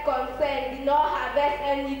were less concerned did not harvest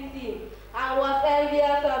anything and was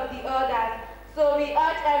envious of the others. So we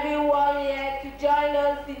urge everyone here to join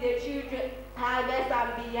us in the children's harvest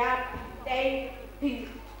and be happy. Thank you.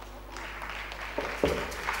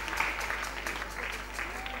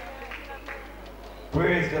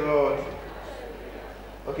 Praise the Lord.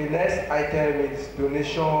 Okay, next item is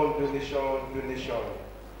donation.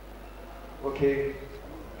 Okay.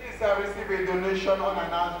 Please receive a donation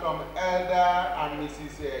unannounced from Elder and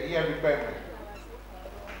Mrs. Iyemi Peme.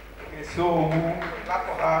 Okay, so clap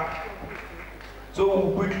for her. So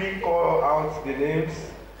we'll quickly call out the names.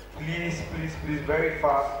 Please, very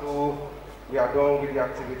fast so we are done with the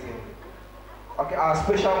activity. Okay, our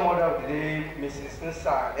special mother of the day, Mrs.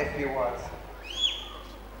 Nsa F.A. Watts.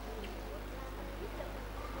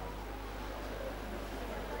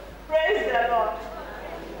 Praise the Lord.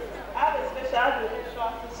 I have a special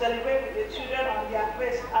donation to celebrate with the children on their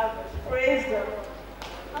first harvest. Praise the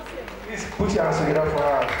Lord. Please put your hands together for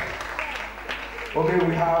her. Okay,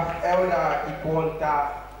 we have Elder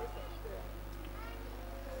Ikwonta.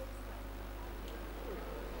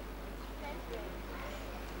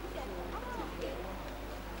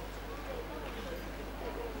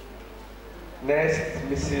 Next,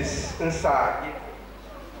 Mrs. Nsa.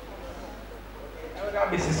 Elder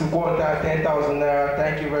Mrs. Ikwonta, 10,000 naira.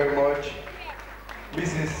 Thank you very much.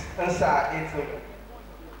 Mrs. Nsa, 18.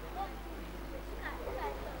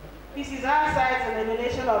 This is our side and a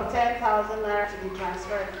donation of 10,000 naira to be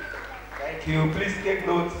transferred. Thank you. Please take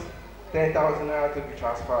note. 10,000 naira to be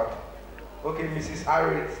transferred. Okay, Mrs.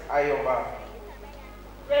 Arit Ayomba.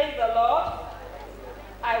 Praise the Lord.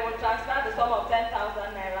 I will transfer the sum of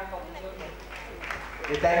 10,000 naira from the children.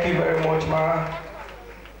 Okay, thank you very much, ma.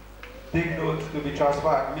 Take note to be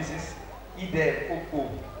transferred. Mrs. Eden Oko.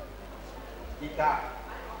 Ita.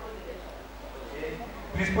 Okay.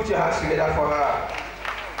 Please put your hands together for her.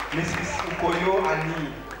 Mrs. Ukoyo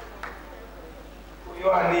Ani.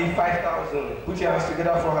 Ukoyo Ani, 5,000. Put your hands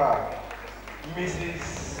together for her.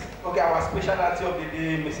 Mrs. Okay, our specialty of the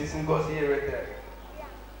day, Mrs. Ngozi Erete.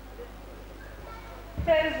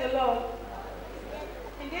 Praise the Lord.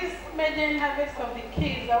 In this maiden harvest of the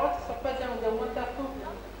kids, I want to support them with a wonderful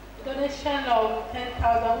donation of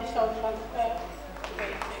 10,000, which I'll transfer.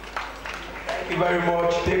 Thank you very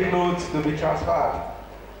much. Take notes to be transferred.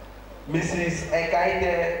 Mrs.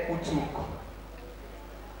 Ekaide Utuk.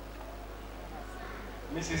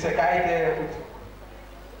 Mrs. Ekaide Utuk.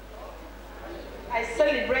 I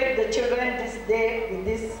celebrate the children this day with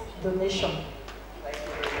this donation.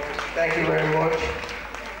 Thank you very much.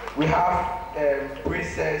 We have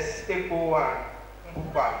Princess Ekowa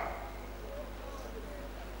Mbupa.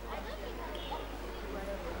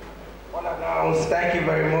 Unannounced. Thank you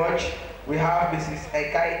very much. We have Mrs.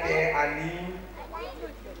 Ekaide Ani.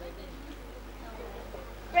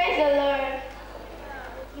 Praise the Lord.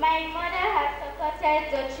 My mother has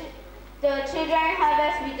supported the children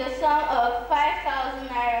harvest with the sum of 5,000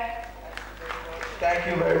 naira. Thank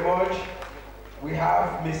you very much. We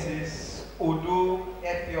have Mrs. Odo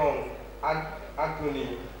Effiong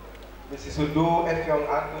Anthony. Mrs. Odo Effiong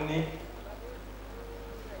Anthony.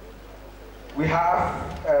 We have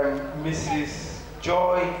Mrs.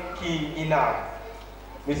 Joy King Ina.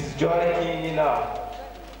 Mrs. Joy King Ina.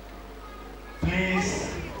 Please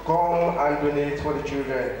come and donate for the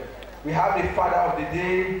children. We have the father of the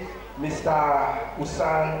day, Mr.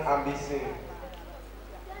 Usan Ambisin.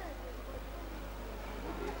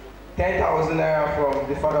 10,000 naira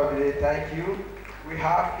from the father of the day. Thank you. We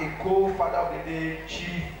have a co-father of the day,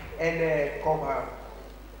 Chief Ene Cobham.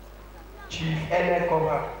 Chief Ene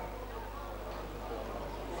Cobham.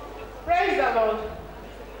 Praise the Lord.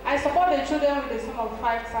 I support the children with a sum of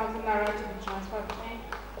 5,000 naira to be transferred.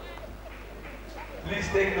 Please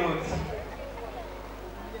take note.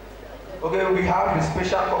 Okay, we have the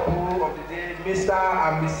special couple of the day, Mr.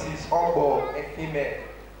 and Mrs. Ogbo Efime.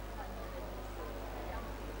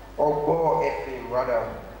 Ogbo Efime, rather.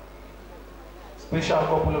 Special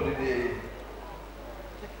couple of the day.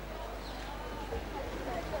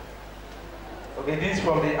 Okay, this is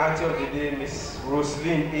from the auntie of the day, Miss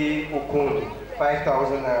Roslyn A. Okun,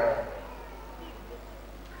 5,000 naira.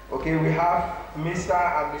 Okay, we have Mr.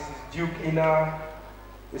 and Mrs. Duke Ina,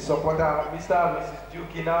 the supporter. Mr. and Mrs.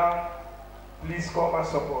 Duke Ina, please come and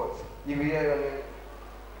support. You will hear your name.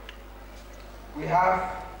 We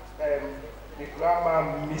have the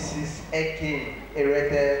grandma, Mrs. Eke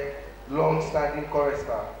Erete, long-standing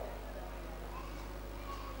chorister.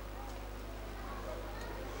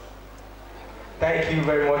 Thank you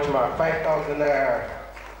very much, ma'am. 5,000 naira.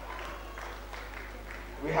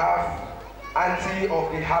 We have Auntie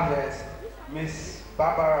of the Harvest, Miss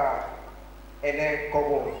Barbara Ene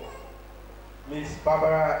Kobo. Miss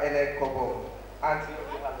Barbara Ene Kobo, Auntie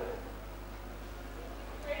of the Harvest.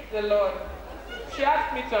 Praise the Lord. She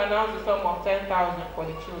asked me to announce the sum of 10,000 for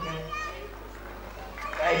the children.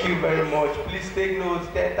 Thank you very much. Please take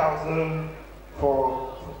note, 10,000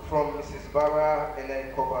 from Mrs. Barbara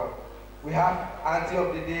Ene Kobo. We have Auntie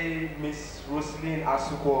of the Day, Miss Roslyn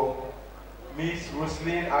Asuko. Miss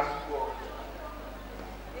Roslyn Asuko.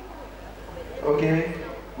 Okay,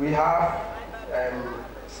 we have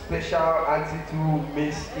special auntie to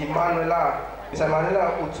Miss Emanuela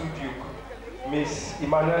Otuduke. Miss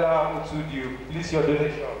Emanuela Otuduke, please your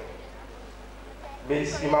donation.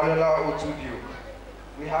 Miss Emanuela Otuduke.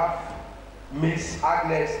 We have Miss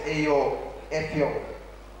Agnes Ayo Effiong.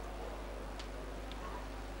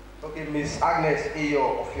 Okay, Miss Agnes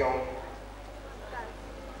Ayo Effiong.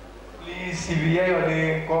 Please, if you hear your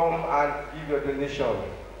name, come and give your donation.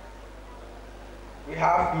 We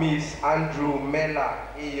have Miss Andrew Mela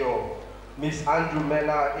Ayo. Miss Andrew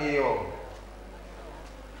Mela Ayo.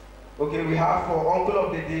 Okay, we have for Uncle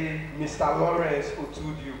of the Day, Mr. Lawrence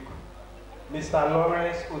Otuduke. Mr.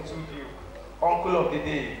 Lawrence Otuduke, Uncle of the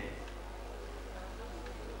Day.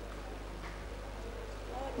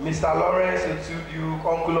 Mr. Lawrence Otuduke,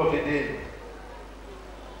 Uncle of the Day.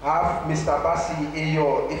 Have Mr. Basi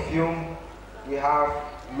Ayo Effiong. We have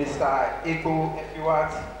Mr. Eko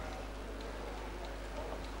Effiwat.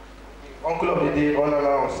 Uncle of the Day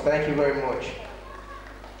unannounced. Thank you very much.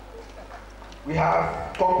 We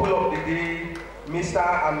have couple of the day, Mr.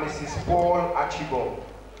 and Mrs. Paul Achibon.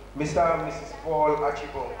 Mr. and Mrs. Paul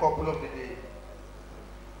Achibon, couple of the day.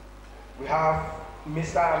 We have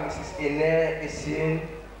Mr. and Mrs. Ene Essien.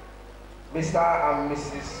 Mr. and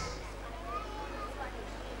Mrs.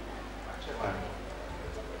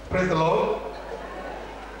 Praise the Lord.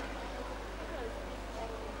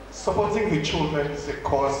 Supporting the children is a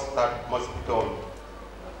cause that must be done.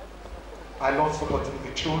 I love supporting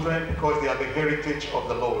the children because they are the heritage of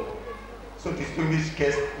the Lord. So distinguished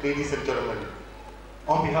guests, ladies and gentlemen,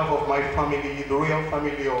 on behalf of my family, the royal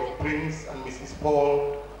family of Prince and Mrs.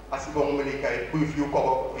 Paul Asibon Menika, if you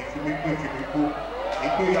call, if you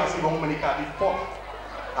Asibon Menika, the fourth,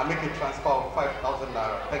 I make a transfer of 5,000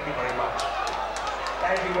 naira. Thank you very much.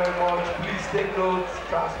 Thank you very much. Please take note,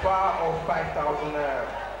 transfer of 5,000 naira.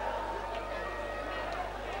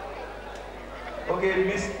 Okay,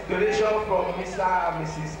 donation from Mr. and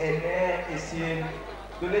Mrs. Ene Essien.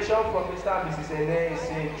 Donation from Mr. and Mrs. Ene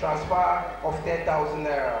Essien, transfer of 10,000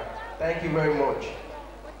 naira. Thank you very much.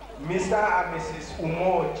 Mr. and Mrs.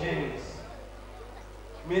 Umo James.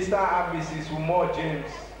 Mr. and Mrs. Umo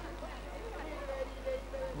James.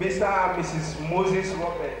 Mr. and Mrs. Moses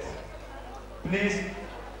Robert. Please.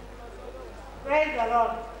 Praise the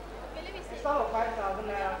Lord. A sum of 5,000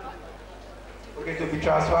 naira. Okay, to be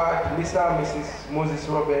transferred, Mr. and Mrs. Moses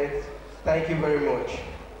Robert, thank you very much.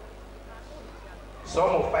 Sum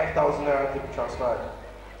of 5,000 naira to be transferred.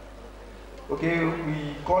 Okay,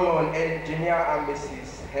 we call on Engineer and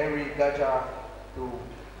Mrs. Henry Gaja to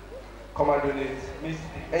come and donate.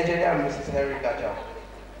 Engineer and Mrs. Henry Gaja.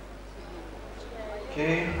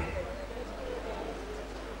 Okay.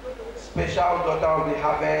 Special daughter of the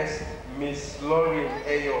harvest, Miss Lauren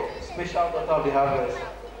Ayo. Special daughter of the harvest.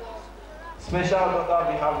 Special daughter of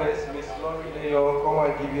the harvest, Miss Lauren Ayo, come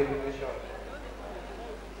and give your donation.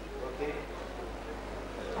 Okay.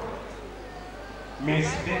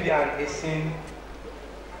 Miss Vivian Essing.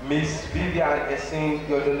 Miss Vivian Essing,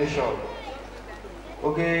 your donation.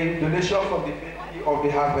 Okay, donation from the baby of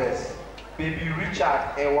the harvest. Baby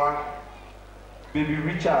Richard Ewa. Baby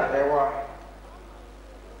Richard Ewa.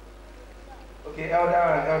 Okay, Elder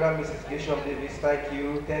and Elder Mrs. Bishop Davis, thank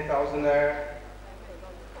you. 10,000 naira.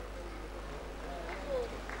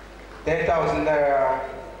 10,000 naira.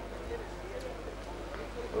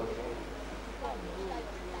 Okay.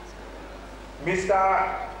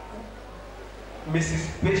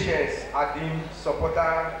 Mrs. Patience Adim,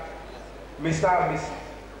 supporter. Mr. and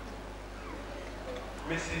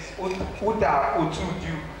Mrs. Uta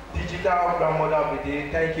Otudu, digital grandmother of the day,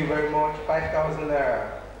 thank you very much. 5,000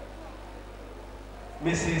 naira.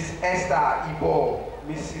 Mrs. Esther Ibo,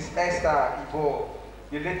 Mrs. Esther Ibo,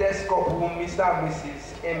 the latest couple, Mr. and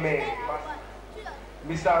Mrs. Amen.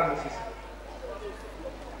 Mr. and Mrs.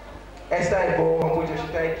 Esther Ibo,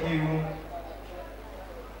 thank you.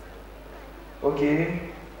 Okay.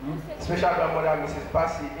 Special grandmother, Mrs.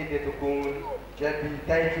 Pasi Edetokun, JB,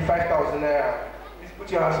 thank you, 5,000 naira. Please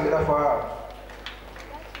put your hands together for her.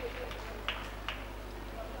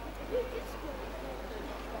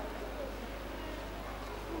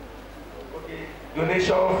 Okay,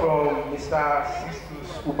 donation from Mr. Sistus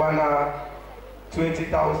Ubana,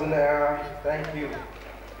 20,000 naira, thank you.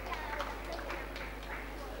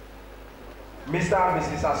 Mr. and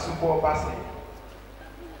Mrs. Asuko Basi.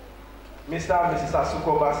 Mr. and Mrs.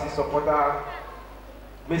 Asuko Basi, supporter.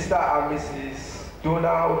 Mr. and Mrs.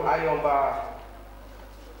 Donald Ayomba.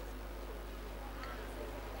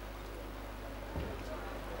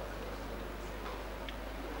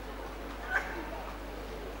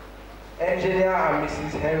 Engineer and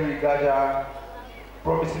Mrs. Henry Gaja,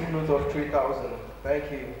 promissory note of 3,000.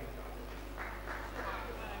 Thank you.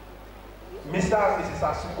 Mr. and Mrs.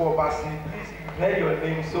 Asuko Basi, please hear your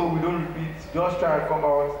name so we don't repeat. Just try and come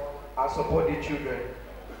out and support the children.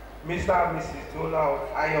 Mr. and Mrs. Donald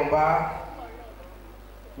Ayomba,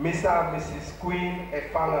 Mr. and Mrs. Queen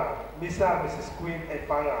Efanga, Mr. and Mrs. Queen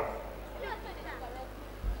Efanga.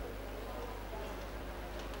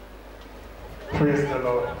 Praise the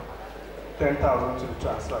Lord. 10,000 to be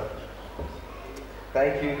transferred.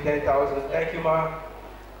 Thank you, 10,000. Thank you, ma.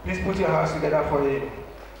 Please put your hands together for him.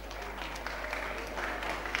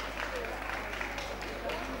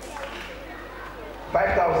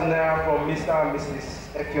 £5,000 from Mr. and Mrs.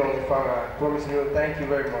 Effiong Ifanga. Promise you, thank you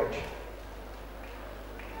very much.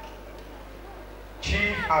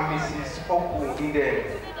 Chief and Mrs.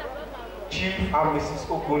 Okunden. Chief and Mrs.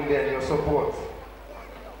 Okunden, your support.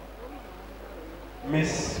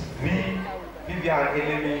 Miss Vivian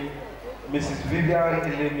Elemi, Mrs. Vivian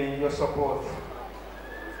Elemi, your support.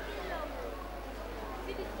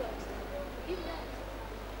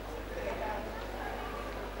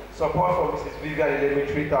 Support for Mrs. Vivian Elemi,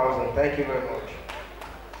 3,000. Thank you very much.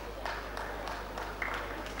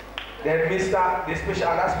 Then another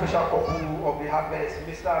special couple of the harvest,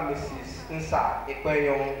 Mr. and Mrs. Nsa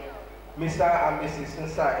Ekwenyong. Mr. and Mrs.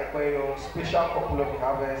 Nsa Ekwenyong, special couple of the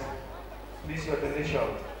harvest. Please, your donation.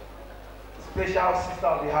 Special sister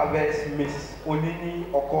of the harvest, Miss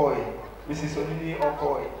Onini Okoy. Mrs. Onini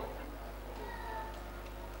Okoy.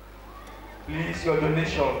 Please, your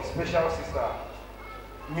donation. Special sister.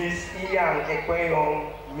 Miss Ian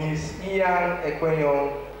Ekwenyong. Miss Ian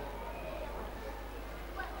Ekwenyong.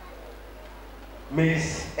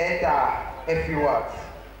 Miss Etta Effiwat.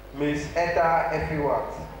 Miss Etta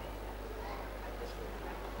Effiwat.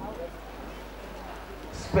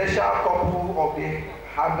 Special couple of the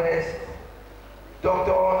harvest,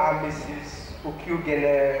 Dr. and Mrs.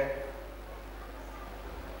 Ukyugene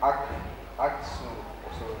Aksu.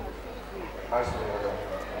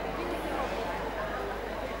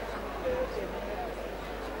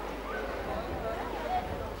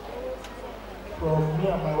 From me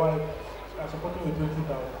and my wife, I'm supporting with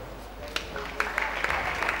 20,000.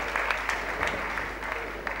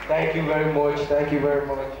 Thank you very much. Thank you very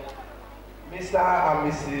much. Mr.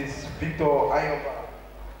 and Mrs. Victor Ayomba.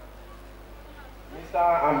 Mr.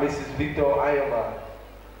 and Mrs. Victor Ayomba.